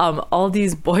all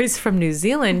these boys from New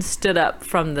Zealand stood up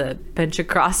from the bench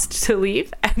across to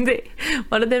leave, and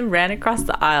one of them ran across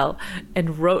the aisle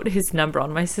and wrote his number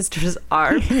on my sister's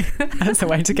arm. That's a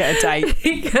way to get a date.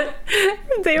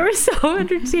 They were so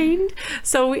entertained.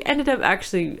 So we ended up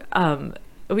actually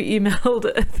we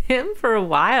emailed him for a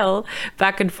while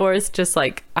back and forth, just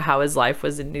like how his life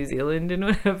was in New Zealand and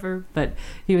whatever. But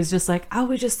he was just like, oh,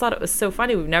 we just thought it was so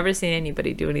funny. We've never seen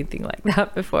anybody do anything like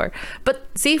that before. But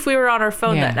see, if we were on our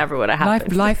phone, that never would have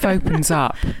happened. Life opens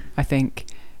up, I think,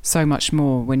 so much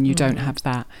more when you don't have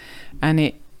that.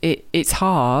 And it's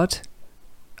hard.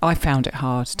 I found it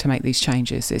hard to make these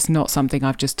changes. It's not something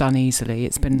I've just done easily.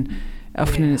 It's been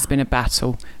it's been a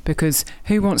battle, because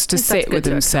who wants to sit with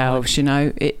themselves, you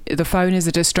know? The phone is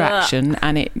a distraction,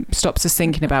 and it stops us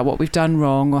thinking about what we've done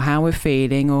wrong or how we're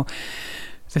feeling or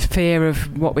the fear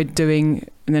of what we're doing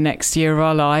in the next year of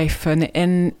our life,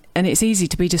 and it's easy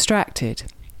to be distracted.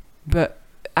 But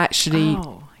actually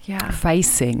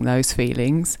facing those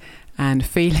feelings and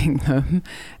feeling them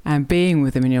and being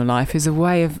with them in your life is a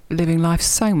way of living life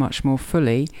so much more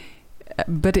fully,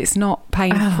 but it's not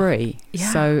pain-free.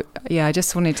 So I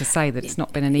just wanted to say that it's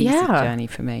not been an easy journey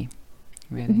for me,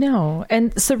 really. No.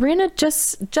 And Sabrina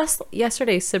just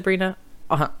yesterday, Sabrina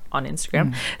on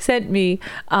Instagram sent me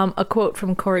a quote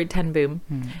from Corrie ten Boom,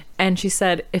 and she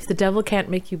said, if the devil can't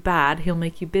make you bad, he'll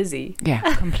make you busy.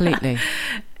 Yeah, completely.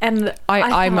 And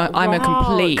I'm a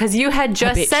complete, because you had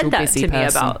just said that to me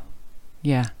about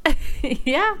and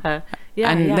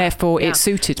therefore it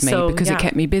suited me because it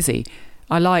kept me busy.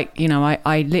 I like, you know,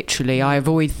 I literally I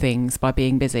avoid things by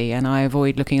being busy, and I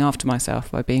avoid looking after myself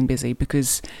by being busy,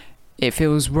 because it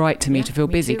feels right to me to feel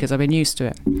busy because I've been used to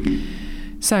it.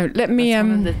 So let me That's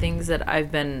one of the things that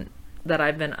I've been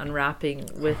unwrapping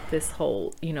with this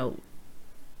whole, you know,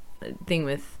 thing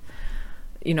with,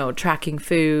 you know, tracking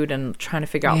food and trying to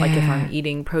figure out like if I'm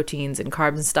eating proteins and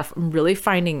carbs and stuff. I'm really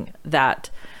finding that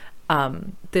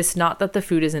this, not that the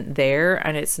food isn't there,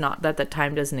 and it's not that the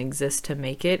time doesn't exist to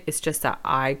make it. It's just that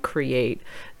I create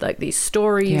like these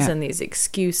stories and these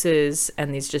excuses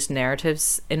and these just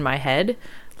narratives in my head,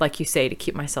 like you say, to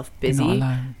keep myself busy.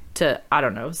 I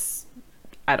don't know.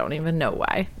 I don't even know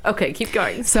why. Okay, keep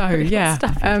going. So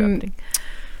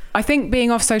I think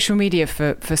being off social media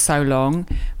for so long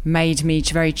made me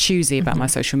very choosy about my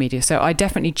social media. So I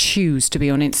definitely choose to be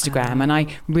on Instagram, and I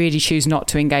really choose not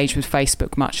to engage with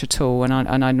Facebook much at all, and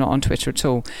I'm not on Twitter at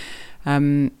all.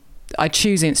 I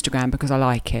choose Instagram because I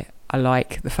like it. I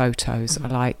like the photos. I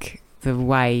like the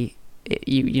way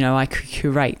I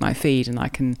curate my feed, and I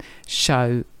can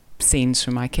show scenes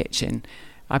from my kitchen.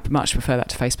 I much prefer that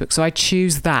to Facebook. So I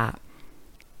choose that.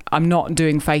 I'm not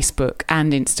doing Facebook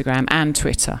and Instagram and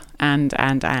Twitter and.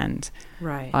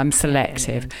 Right. I'm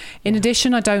selective. In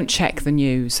addition, I don't check the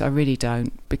news. I really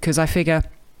don't, because I figure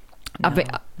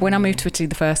when I moved to Italy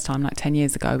the first time, like 10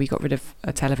 years ago, we got rid of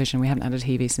a television. We haven't had a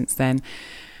TV since then.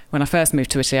 When I first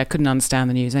moved to Italy, I couldn't understand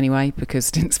the news anyway because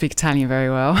I didn't speak Italian very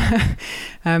well.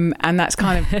 And that's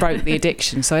kind of broke the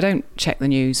addiction. So I don't check the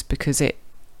news because it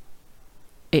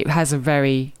has a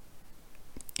very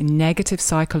negative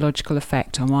psychological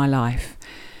effect on my life.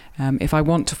 If I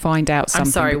want to find out something,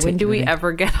 I'm sorry, when do we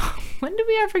ever get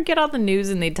on the news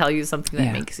and they tell you something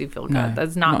that makes you feel good? No,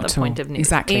 that's not the point of news.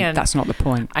 Exactly, and that's not the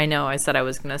point. I know I said I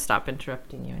was going to stop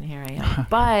interrupting you, and here I am.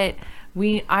 But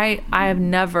I have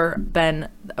never been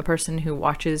a person who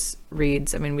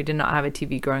reads. I mean, we did not have a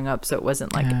TV growing up, so it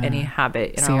wasn't like any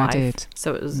habit in our life. Did.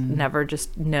 So it was never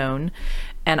just known,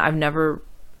 and I've never.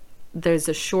 There's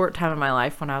a short time in my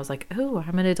life when I was like, oh,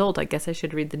 I'm an adult, I guess I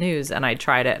should read the news. And I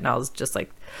tried it and I was just like,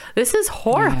 this is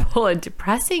horrible and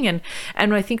depressing. And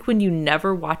I think when you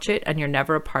never watch it and you're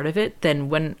never a part of it, then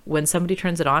when somebody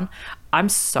turns it on, I'm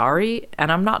sorry.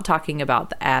 And I'm not talking about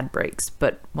the ad breaks,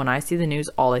 but when I see the news,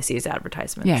 all I see is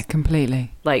advertisements. Yeah,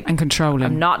 completely. Like, and controlling.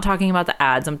 I'm not talking about the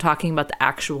ads. I'm talking about the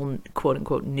actual quote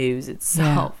unquote news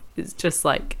itself. It's just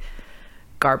like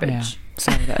garbage. Yeah.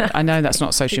 So I know that's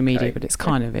not social media, but it's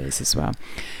kind of is as well.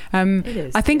 It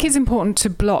is, I think it's important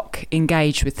to block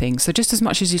engage with things. So just as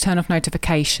much as you turn off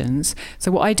notifications.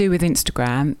 So what I do with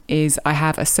Instagram is I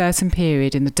have a certain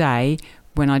period in the day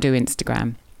when I do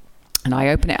Instagram, and I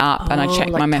open it up and I check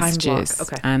my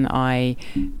messages and I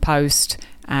post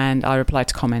and I reply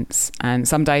to comments. And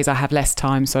some days I have less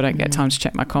time, so I don't get time to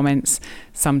check my comments.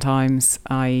 Sometimes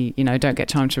I, don't get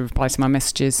time to reply to my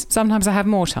messages. Sometimes I have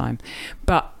more time,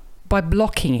 but by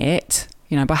blocking it,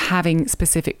 by having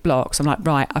specific blocks, I'm like,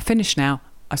 right, I finished now,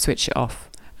 I switch it off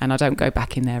and I don't go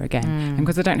back in there again. And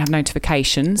because I don't have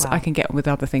notifications, I can get on with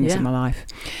other things in my life.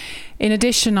 In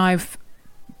addition, I've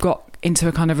got into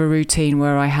a kind of a routine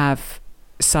where I have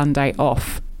Sunday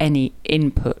off any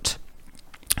input.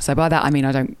 So by that, I mean,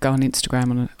 I don't go on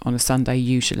Instagram on a Sunday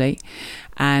usually.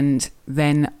 And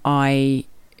then I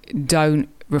don't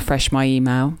refresh my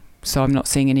email. So I'm not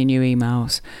seeing any new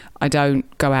emails. I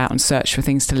don't go out and search for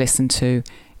things to listen to.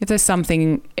 If there's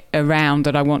something around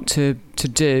that I want to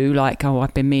do, like,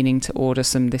 I've been meaning to order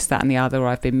some this, that and the other, or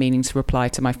I've been meaning to reply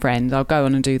to my friend, I'll go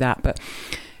on and do that. But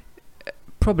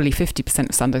probably 50%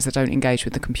 of Sundays I don't engage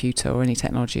with the computer or any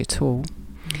technology at all.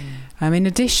 In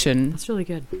addition, that's really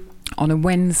good. On a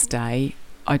Wednesday,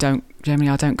 I don't go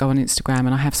on Instagram,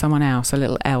 and I have someone else, a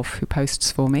little elf, who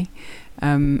posts for me.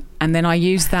 And then I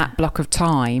use that block of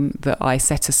time that I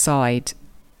set aside,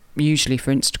 usually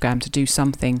for Instagram, to do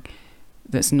something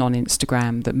that's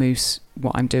non-Instagram that moves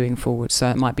what I'm doing forward. So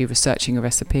it might be researching a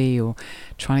recipe or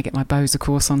trying to get my Boza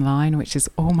course online, which is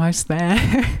almost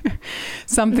there.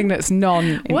 Something that's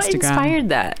non-Instagram. What inspired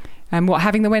that? And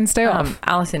having the Wednesday off?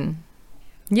 Alison.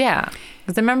 Yeah.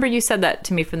 Because I remember you said that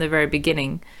to me from the very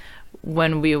beginning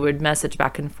when we would message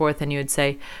back and forth, and you would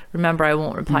say, remember, I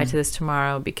won't reply to this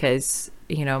tomorrow because,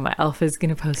 my elf is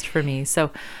going to post for me.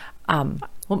 So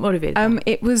what motivated that?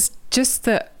 It was just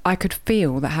that I could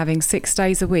feel that having 6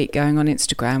 days a week going on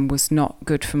Instagram was not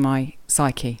good for my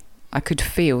psyche. I could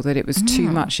feel that it was too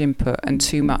much input and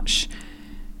too much.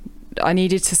 I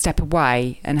needed to step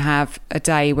away and have a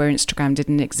day where Instagram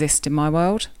didn't exist in my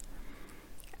world.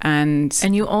 And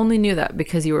you only knew that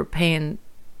because you were paying,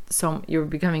 so you were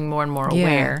becoming more and more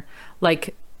aware.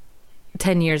 Like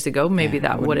 10 years ago, maybe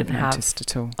that wouldn't have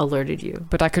at all alerted you.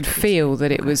 But I could feel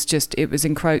that it was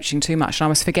encroaching too much, and I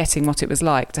was forgetting what it was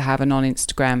like to have a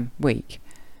non-Instagram week.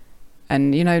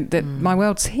 And that my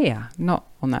world's here, not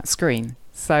on that screen.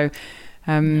 So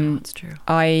no, it's true.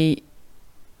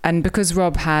 And because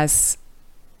Rob has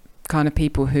kind of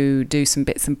people who do some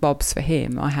bits and bobs for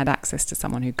him, I had access to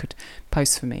someone who could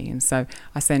post for me, and so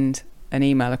I send an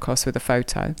email across with a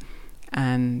photo,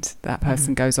 and that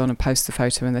person goes on and posts the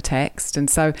photo and the text. And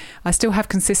so I still have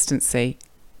consistency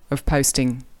of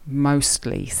posting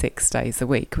mostly 6 days a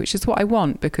week, which is what I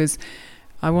want, because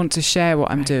I want to share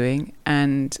what I'm doing,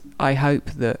 and I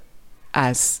hope that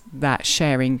as that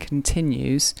sharing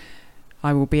continues,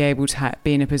 I will be able to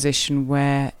be in a position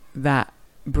where that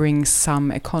brings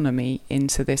some economy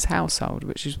into this household,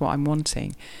 which is what I'm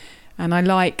wanting. And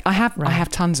I have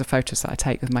tons of photos that I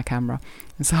take with my camera,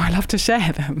 and so I love to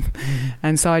share them.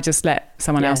 And so I just let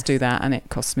someone else do that, and it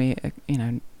costs me,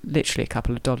 literally a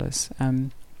couple of dollars.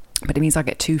 But it means I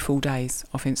get 2 full days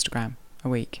off Instagram a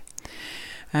week.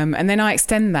 And then I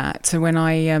extend that to when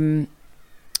I am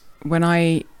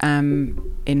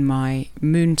in my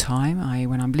moon time,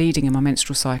 when I'm bleeding in my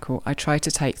menstrual cycle, I try to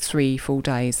take 3 full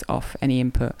days off any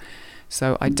input.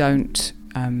 So I don't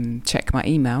check my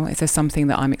email. If there's something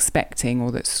that I'm expecting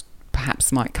or that's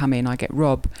perhaps might come in, I get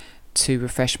Rob to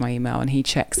refresh my email, and he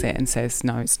checks it and says,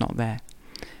 no, it's not there.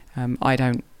 I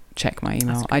don't check my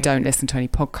email. I don't listen to any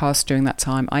podcasts during that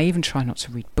time. I even try not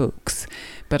to read books,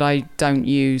 but I don't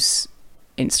use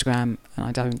Instagram, and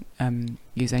I don't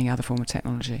use any other form of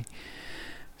technology.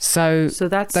 So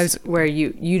that's where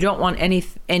you don't want any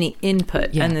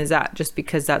input. And is that just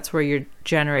because that's where you're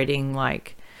generating,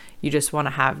 like, you just want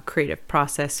to have creative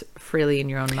process freely in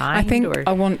your own mind? I think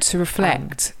I want to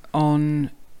reflect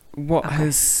on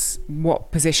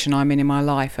what position I'm in my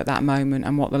life at that moment,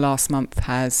 and what the last month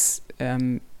has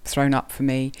thrown up for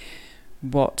me,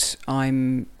 what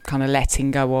I'm kind of letting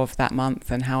go of that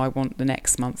month, and how I want the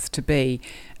next month to be.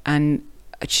 And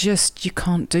just, you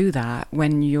can't do that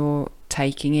when you're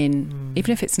taking in,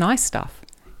 even if it's nice stuff,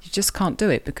 you just can't do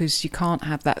it, because you can't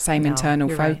have that same internal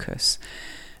focus.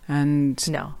 Right. And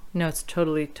no, it's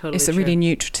totally it's a really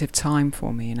nutritive time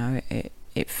for me.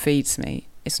 It feeds me.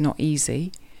 It's not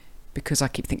easy, because I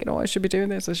keep thinking, I should be doing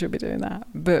this, I should be doing that.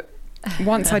 But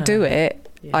once I do it,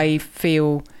 I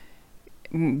feel,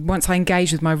 once I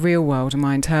engage with my real world and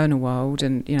my internal world,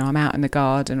 and I'm out in the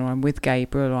garden, or I'm with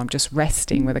Gabriel, or I'm just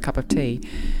resting with a cup of tea,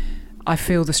 I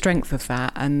feel the strength of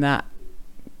that, and that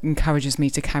encourages me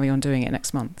to carry on doing it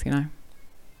next month.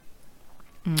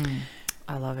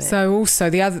 I love it. So also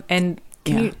the other, and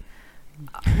I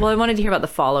wanted to hear about the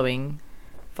following.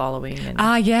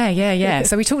 And yeah.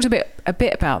 So we talked a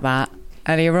bit about that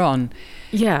earlier on.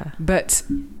 Yeah, but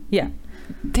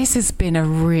this has been a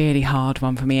really hard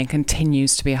one for me, and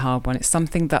continues to be a hard one. It's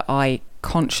something that I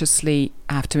consciously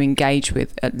have to engage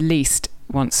with at least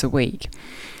once a week,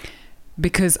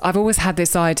 because I've always had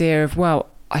this idea of, well,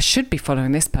 I should be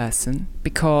following this person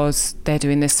because they're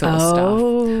doing this sort of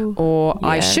stuff, or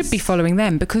I should be following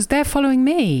them because they're following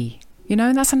me.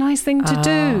 And that's a nice thing to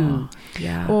do.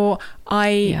 Yeah. Or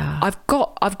I've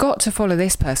got to follow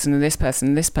this person and this person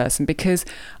and this person, because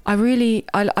I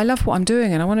love what I'm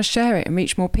doing, and I want to share it and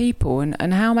reach more people.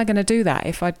 And how am I going to do that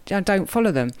if I don't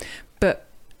follow them? But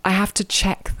I have to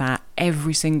check that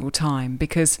every single time,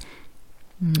 because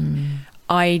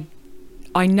I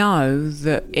know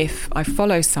that if I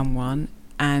follow someone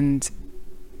and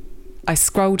I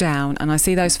scroll down and I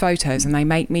see those photos and they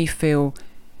make me feel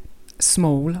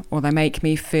small, or they make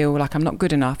me feel like I'm not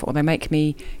good enough, or they make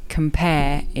me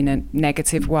compare in a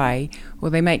negative way,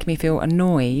 or they make me feel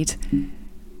annoyed,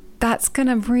 that's going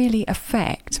to really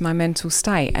affect my mental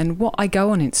state. And what I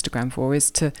go on Instagram for is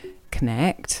to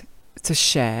connect, to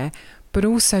share, but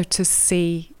also to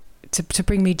see, to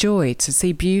bring me joy, to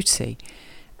see beauty.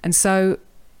 And so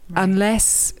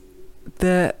unless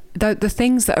the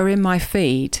things that are in my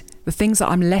feed, the things that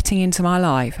I'm letting into my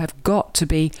life, have got to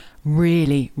be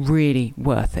really, really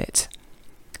worth it.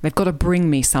 They've got to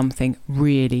bring me something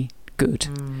really good.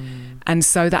 And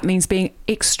so that means being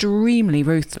extremely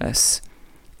ruthless.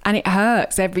 And it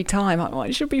hurts every time.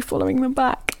 I should be following them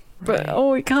back. But,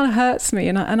 it kind of hurts me.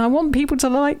 And I want people to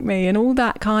like me, and all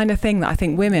that kind of thing that I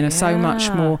think women are so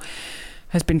much more,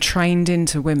 has been trained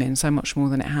into women so much more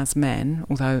than it has men,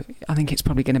 although I think it's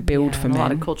probably going to build for men. A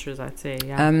lot of cultures, I'd say,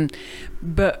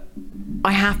 but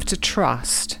I have to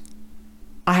trust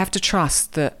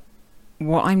that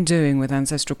what I'm doing with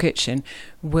Ancestral Kitchen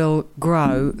will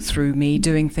grow through me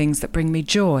doing things that bring me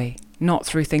joy, not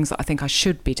through things that I think I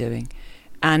should be doing.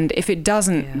 And if it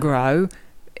doesn't grow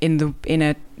in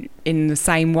the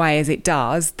same way as it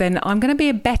does, then I'm going to be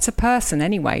a better person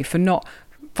anyway for not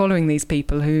following these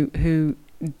people who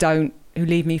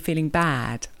leave me feeling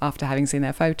bad after having seen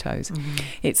their photos.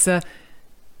 It's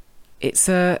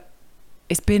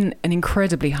been an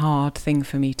incredibly hard thing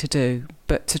for me to do,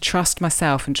 but to trust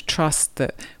myself and to trust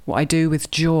that what I do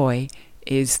with joy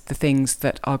is the things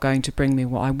that are going to bring me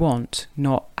what I want,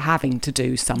 not having to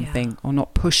do something or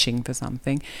not pushing for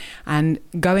something. And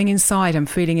going inside and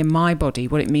feeling in my body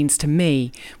what it means to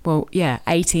me. Well,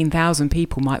 18,000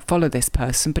 people might follow this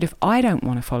person, but if I don't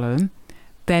want to follow them,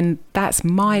 then that's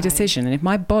my decision. And if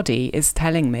my body is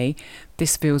telling me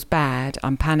this feels bad,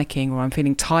 I'm panicking, or I'm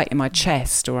feeling tight in my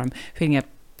chest, or I'm feeling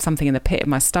something in the pit of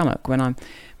my stomach when I'm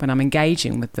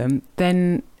engaging with them,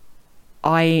 then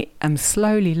I am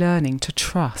slowly learning to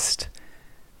trust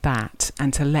that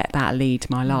and to let that lead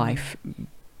my life,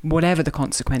 whatever the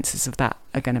consequences of that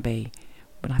are going to be.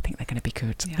 But I think they're going to be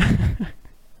good. Yeah.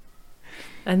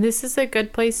 And this is a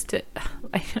good place to...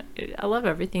 I love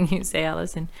everything you say,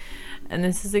 Alison. And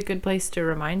this is a good place to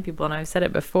remind people, and I've said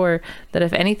it before, that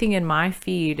if anything in my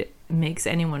feed makes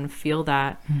anyone feel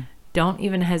that, don't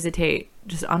even hesitate.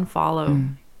 Just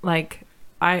unfollow. Like,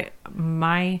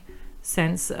 my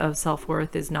sense of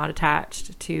self-worth is not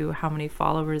attached to how many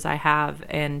followers I have.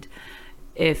 And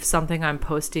if something I'm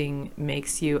posting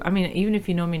makes you, I mean, even if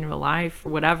you know me in real life or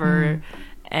whatever,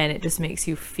 and it just makes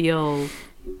you feel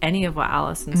any of what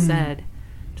Alison said,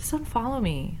 just unfollow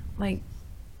me. Like,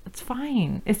 it's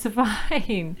fine. It's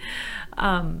fine.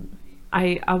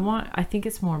 I think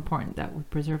it's more important that we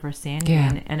preserve our sanity.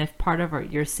 And if part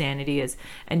of your sanity is,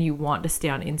 and you want to stay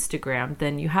on Instagram,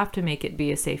 then you have to make it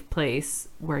be a safe place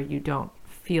where you don't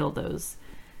feel those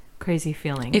crazy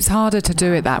feelings. It's harder to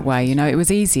do it that way. You know, it was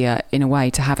easier in a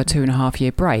way to have a 2.5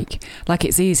 year break. Like,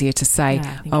 it's easier to say,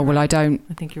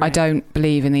 I don't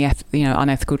believe in the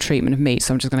unethical treatment of meat,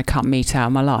 so I'm just going to cut meat out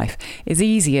of my life. It's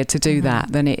easier to do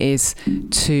that than it is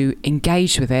to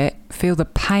engage with it, feel the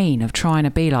pain of trying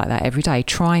to be like that every day,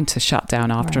 trying to shut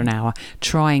down after an hour,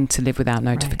 trying to live without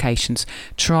notifications,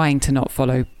 trying to not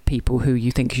follow people who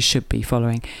you think you should be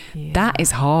following. That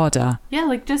is harder.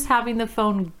 Like just having the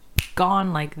phone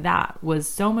gone like that was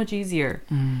so much easier.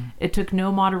 It took no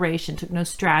moderation, took no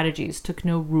strategies, took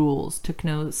no rules, took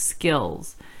no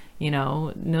skills,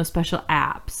 no special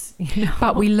apps,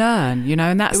 But we learn,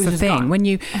 and that's the thing. When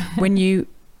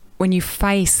you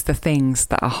face the things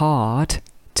that are hard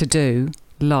to do,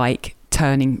 like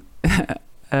turning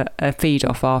a feed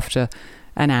off after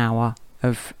an hour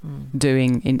of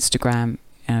doing Instagram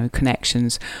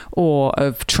connections, or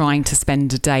of trying to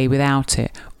spend a day without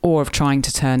it, or of trying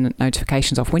to turn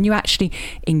notifications off. When you actually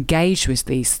engage with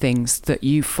these things that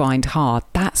you find hard,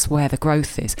 that's where the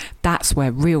growth is. That's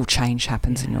where real change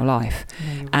happens in your life.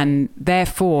 And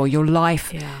therefore your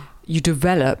life, you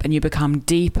develop and you become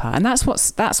deeper. And that's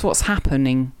what's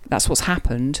happening. That's what's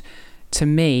happened to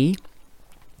me,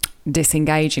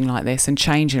 disengaging like this and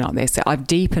changing like this. I've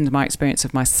deepened my experience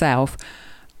of myself.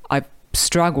 I've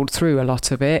struggled through a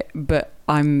lot of it, but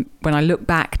when I look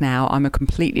back now, I'm a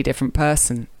completely different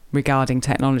person regarding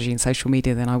technology and social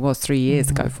media than I was 3 years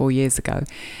ago, 4 years ago.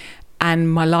 And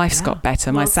my life's got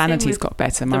better, my sanity's got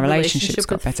better, my relationships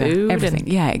got better, everything.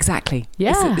 Exactly.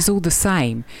 It's all the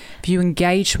same. If you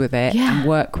engage with it and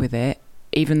work with it,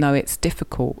 even though it's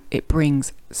difficult, it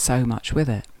brings so much with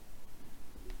it.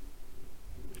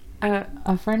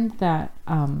 A friend that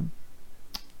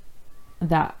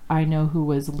I know who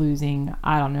was losing,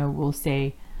 I don't know, we'll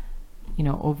say,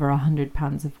 over 100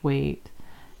 pounds of weight.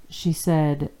 She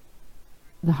said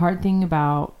the hard thing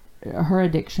about her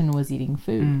addiction was eating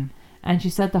food. And she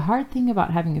said the hard thing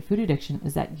about having a food addiction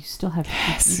is that you still have to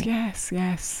keep eating.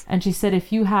 Yes. And she said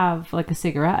if you have like a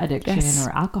cigarette addiction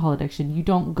or alcohol addiction, you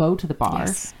don't go to the bar.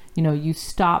 You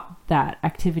stop that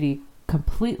activity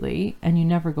completely and you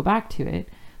never go back to it.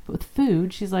 But with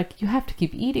food, she's like, you have to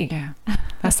keep eating.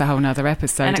 That's a whole nother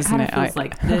episode, isn't it? And it kind of feels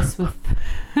like this with...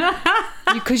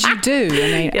 Because you do.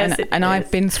 I mean,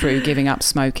 I've been through giving up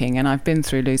smoking, and I've been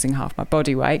through losing half my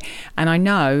body weight. And I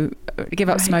know, give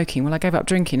up smoking. Well, I gave up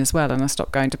drinking as well, and I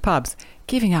stopped going to pubs.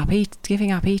 Giving up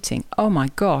eating. Oh my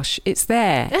gosh, it's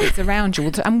there. It's around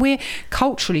you. And we're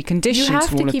culturally conditioned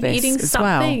to all of this as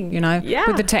well.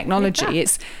 With the technology,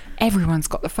 it's everyone's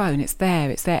got the phone. It's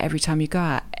there every time you go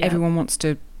out. Everyone wants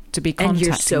to be contacting with you. And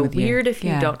you're so weird if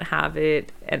you don't have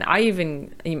it. And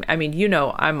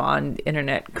I'm on the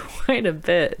internet quite a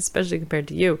bit, especially compared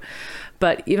to you.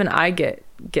 But even I get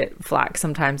flack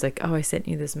sometimes, like, oh, I sent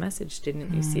you this message.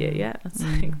 Didn't you see it yet? It's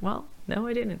like, well, no,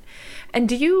 I didn't.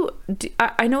 And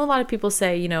I know a lot of people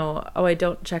say, oh, I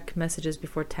don't check messages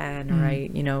before 10,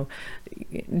 or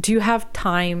do you have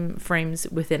time frames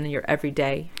within your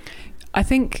everyday? I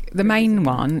think the main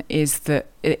one is that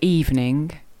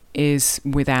evening is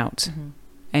without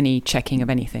any checking of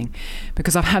anything,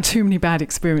 because I've had too many bad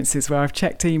experiences where I've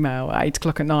checked email at 8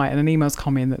 o'clock at night and an email's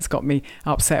come in that's got me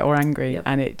upset or angry,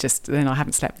 and then I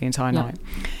haven't slept the entire night.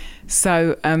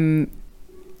 So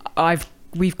I've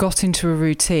we've got into a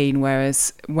routine,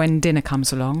 whereas when dinner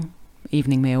comes along,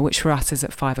 evening meal, which for us is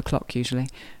at 5 o'clock usually,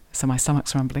 so my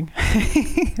stomach's rumbling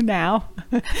now.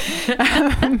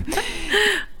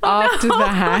 After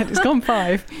that, it's gone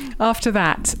 5. After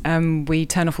that, we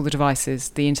turn off all the devices,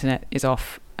 the internet is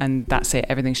off, and that's it.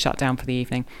 Everything's shut down for the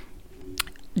evening.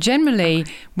 Generally,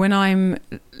 when I'm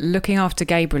looking after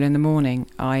Gabriel in the morning,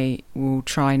 I will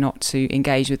try not to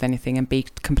engage with anything and be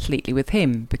completely with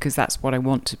him, because that's what I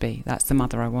want to be. That's the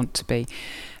mother I want to be.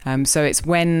 So it's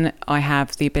when I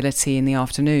have the ability in the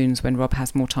afternoons, when Rob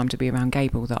has more time to be around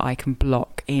Gabriel, that I can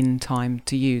block in time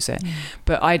to use it.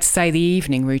 But I'd say the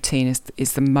evening routine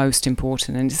is the most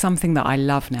important, and it's something that I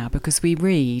love now, because we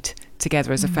read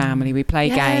together as a family, we play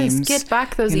games. Get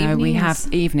back those evenings. We have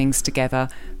evenings together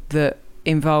that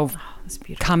involve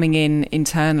coming in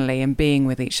internally and being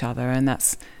with each other, and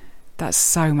that's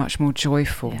so much more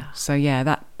joyful. So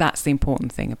that's the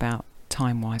important thing about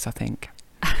time wise, I think.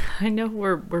 I know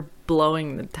we're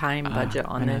blowing the time budget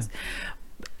on this.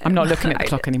 I'm not looking at the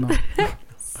clock anymore. I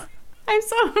have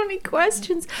so many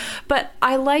questions, but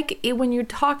I like it when you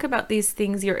talk about these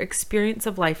things, your experience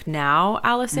of life now,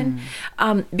 Alison,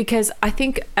 because I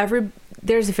think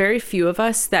there's very few of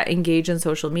us that engage in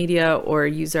social media or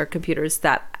use our computers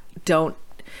that don't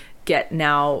get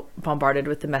now bombarded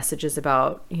with the messages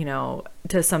about,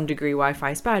 to some degree, Wi-Fi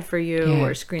is bad for you,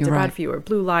 or screens are bad for you, or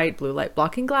blue light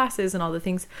blocking glasses and all the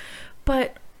things.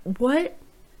 But what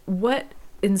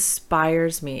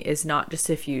inspires me is not just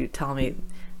if you tell me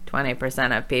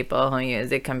 20% of people who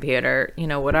use a computer,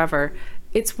 whatever.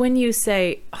 It's when you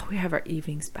say, "Oh, we have our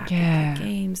evenings back and play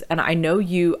games." And I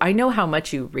know how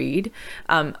much you read.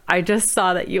 I just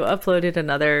saw that you uploaded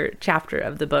another chapter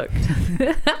of the book.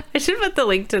 I should put the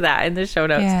link to that in the show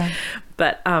notes. Yeah.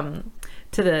 But to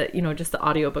the, just the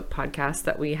audiobook podcast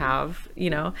that we have,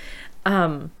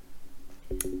 and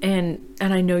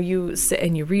I know you sit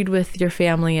and you read with your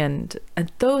family, and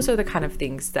those are the kind of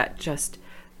things that just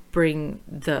bring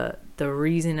the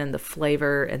reason and the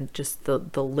flavor and just the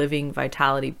living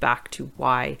vitality back to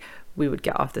why we would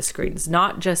get off the screens.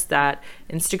 Not just that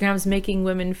Instagram's making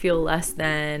women feel less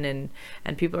than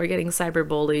and people are getting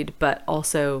cyberbullied, but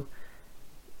also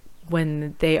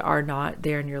when they are not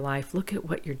there in your life, look at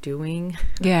what you're doing.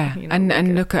 Yeah.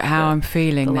 and look at how I'm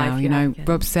feeling now.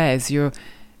 Rob says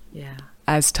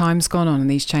as time's gone on and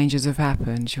these changes have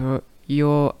happened,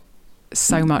 you're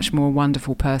so much more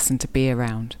wonderful person to be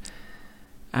around.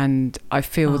 And I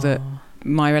feel that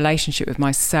my relationship with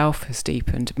myself has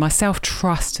deepened. My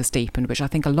self-trust has deepened, which I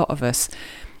think a lot of us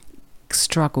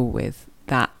struggle with,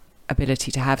 that ability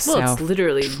to have self-trust. It's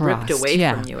literally ripped away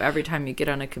from you every time you get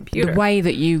on a computer. The way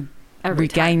that you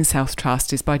regain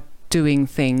self-trust is by doing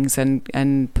things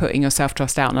and putting your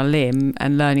self-trust out on a limb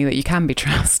and learning that you can be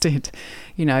trusted.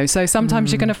 So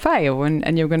sometimes you're going to fail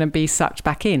and you're going to be sucked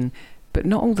back in, but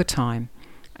not all the time.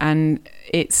 And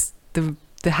it's the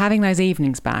having those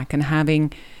evenings back and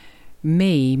having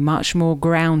me much more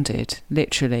grounded,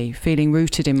 literally feeling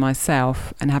rooted in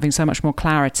myself and having so much more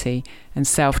clarity and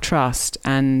self-trust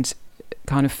and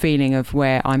kind of feeling of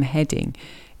where I'm heading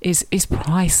is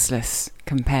priceless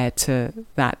compared to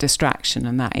that distraction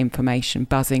and that information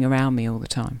buzzing around me all the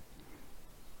time.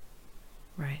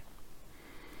 Right.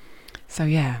 So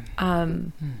yeah.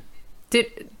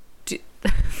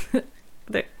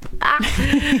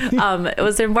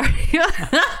 Was there more?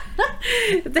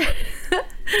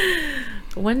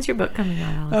 When's your book coming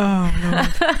out, Alison? Oh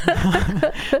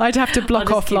Lord. I'd have to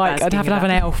block off I'd have to have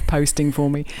an elf posting for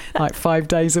me 5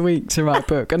 days a week to write a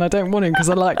book, and I don't want him because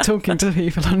I like talking to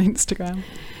people on Instagram.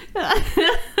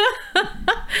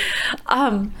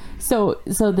 So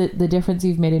the difference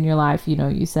you've made in your life,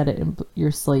 you said it in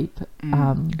your sleep.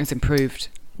 It's improved.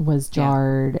 Was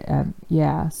jarred.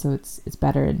 So it's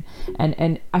better.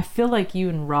 And I feel like you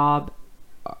and Rob,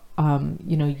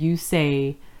 you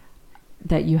say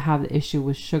that you have the issue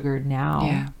with sugar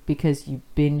now because you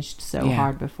binged so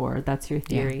hard before. That's your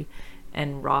theory.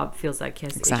 And Rob feels like he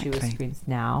has the issue with screens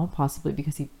now, possibly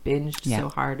because he binged so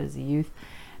hard as a youth.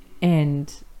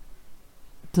 And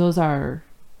those are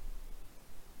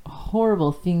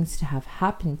horrible things to have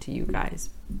happen to you guys.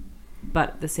 But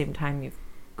at the same time, you've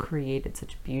created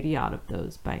such beauty out of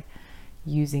those by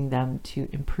using them to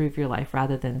improve your life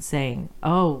rather than saying,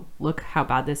 "Oh, look how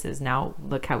bad this is. Now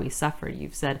look how we suffer."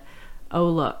 You've said, "Oh,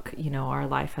 look, our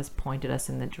life has pointed us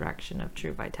in the direction of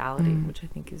true vitality," which I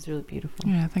think is really beautiful.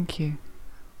 Yeah, thank you.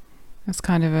 That's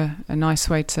kind of a nice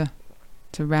way to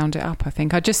round it up, I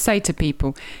think. I just say to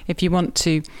people, if you want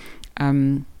to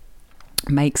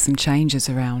make some changes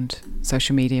around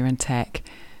social media and tech,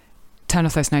 turn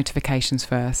off those notifications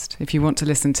first. If you want to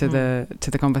listen to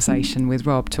the conversation with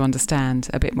Rob to understand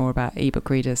a bit more about ebook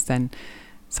readers, then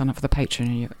sign up for the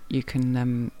Patreon. You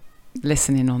can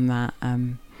listen in on that.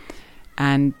 And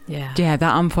that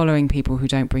unfollowing people who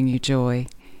don't bring you joy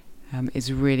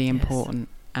is really important.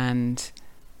 And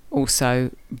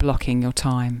also blocking your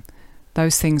time.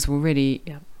 Those things will really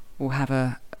will have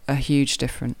a huge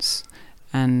difference.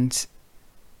 And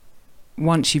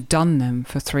once you've done them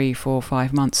for 3, 4,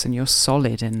 5 months and you're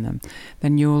solid in them,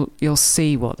 then you'll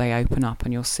see what they open up,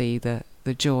 and you'll see the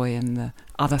joy and the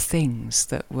other things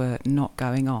that were not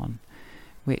going on,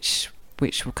 which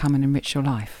will come and enrich your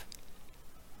life.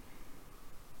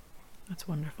 That's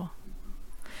wonderful.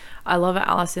 I love it,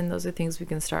 Alison. Those are things we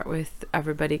can start with.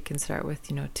 Everybody can start with,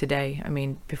 today. I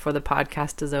mean, before the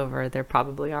podcast is over, they're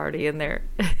probably already in there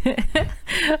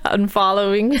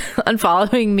unfollowing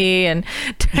me and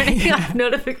turning off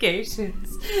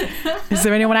notifications. Is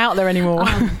there anyone out there anymore?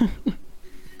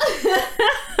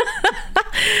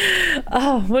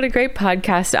 Oh, what a great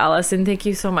podcast, Alison. Thank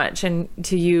you so much. And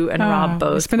to you and Rob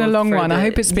both. It's been a long one. I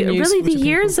hope it's been useful. Really,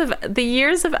 the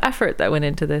years of effort that went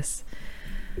into this.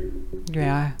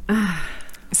 Yeah.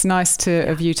 It's nice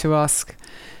of you to ask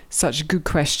such good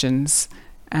questions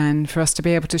and for us to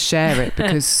be able to share it,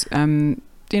 because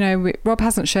Rob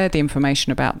hasn't shared the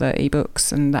information about the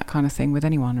ebooks and that kind of thing with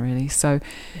anyone really, so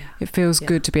it feels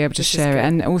good to be able to share it,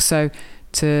 and also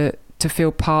to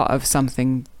feel part of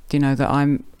something, that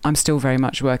I'm still very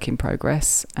much work in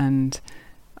progress, and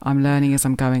I'm learning as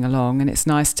I'm going along, and it's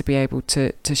nice to be able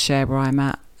to share where I'm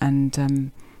at,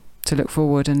 and to look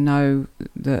forward and know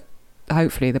that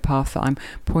hopefully the path that I'm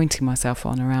pointing myself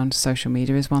on around social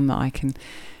media is one that I can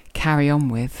carry on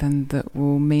with, and that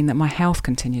will mean that my health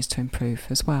continues to improve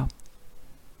as well.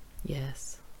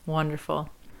 Yes,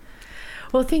 wonderful.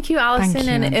 Well, thank you, Alison,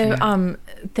 and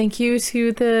thank you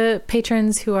to the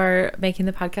patrons who are making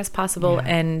the podcast possible,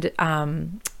 and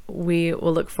we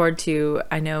will look forward to,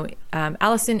 I know,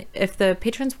 Alison, if the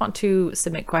patrons want to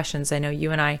submit questions, I know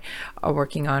you and I are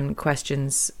working on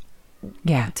questions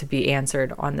to be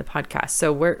answered on the podcast.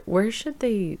 So where should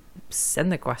they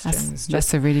send the questions?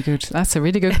 That's a really good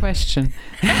question.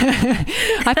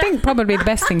 I think probably the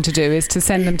best thing to do is to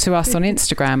send them to us on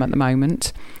Instagram at the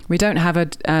moment. We don't have a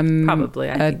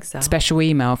special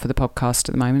email for the podcast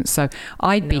at the moment, so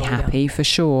I'd be happy for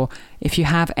sure if you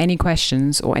have any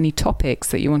questions or any topics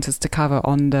that you want us to cover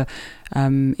on the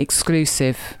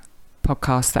exclusive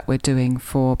podcast that we're doing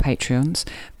for Patreons,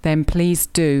 then please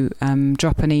do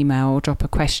drop an email or drop a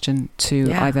question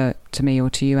to either to me or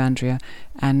to you, Andrea,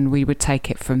 and we would take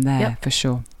it from there for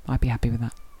sure. I'd be happy with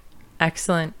that.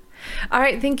 Excellent. All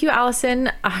right, thank you,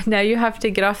 Alison. Now you have to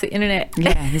get off the internet.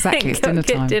 Yeah, exactly. It's dinner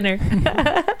time. Get dinner.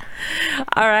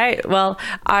 All right. Well,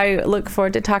 I look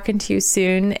forward to talking to you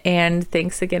soon, and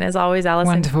thanks again as always,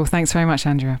 Alison. Wonderful. Thanks very much,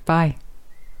 Andrea. Bye.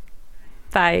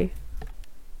 Bye.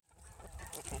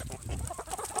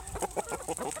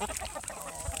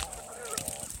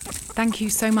 Thank you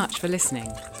so much for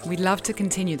listening. We'd love to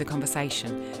continue the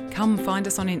conversation. Come find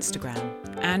us on Instagram.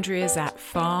 Andrea's at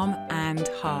Farm and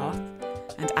Hearth,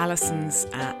 and Alison's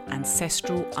at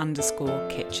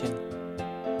ancestral_kitchen.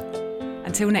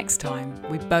 Until next time,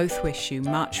 we both wish you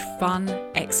much fun,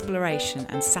 exploration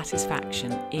and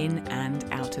satisfaction in and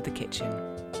out of the kitchen.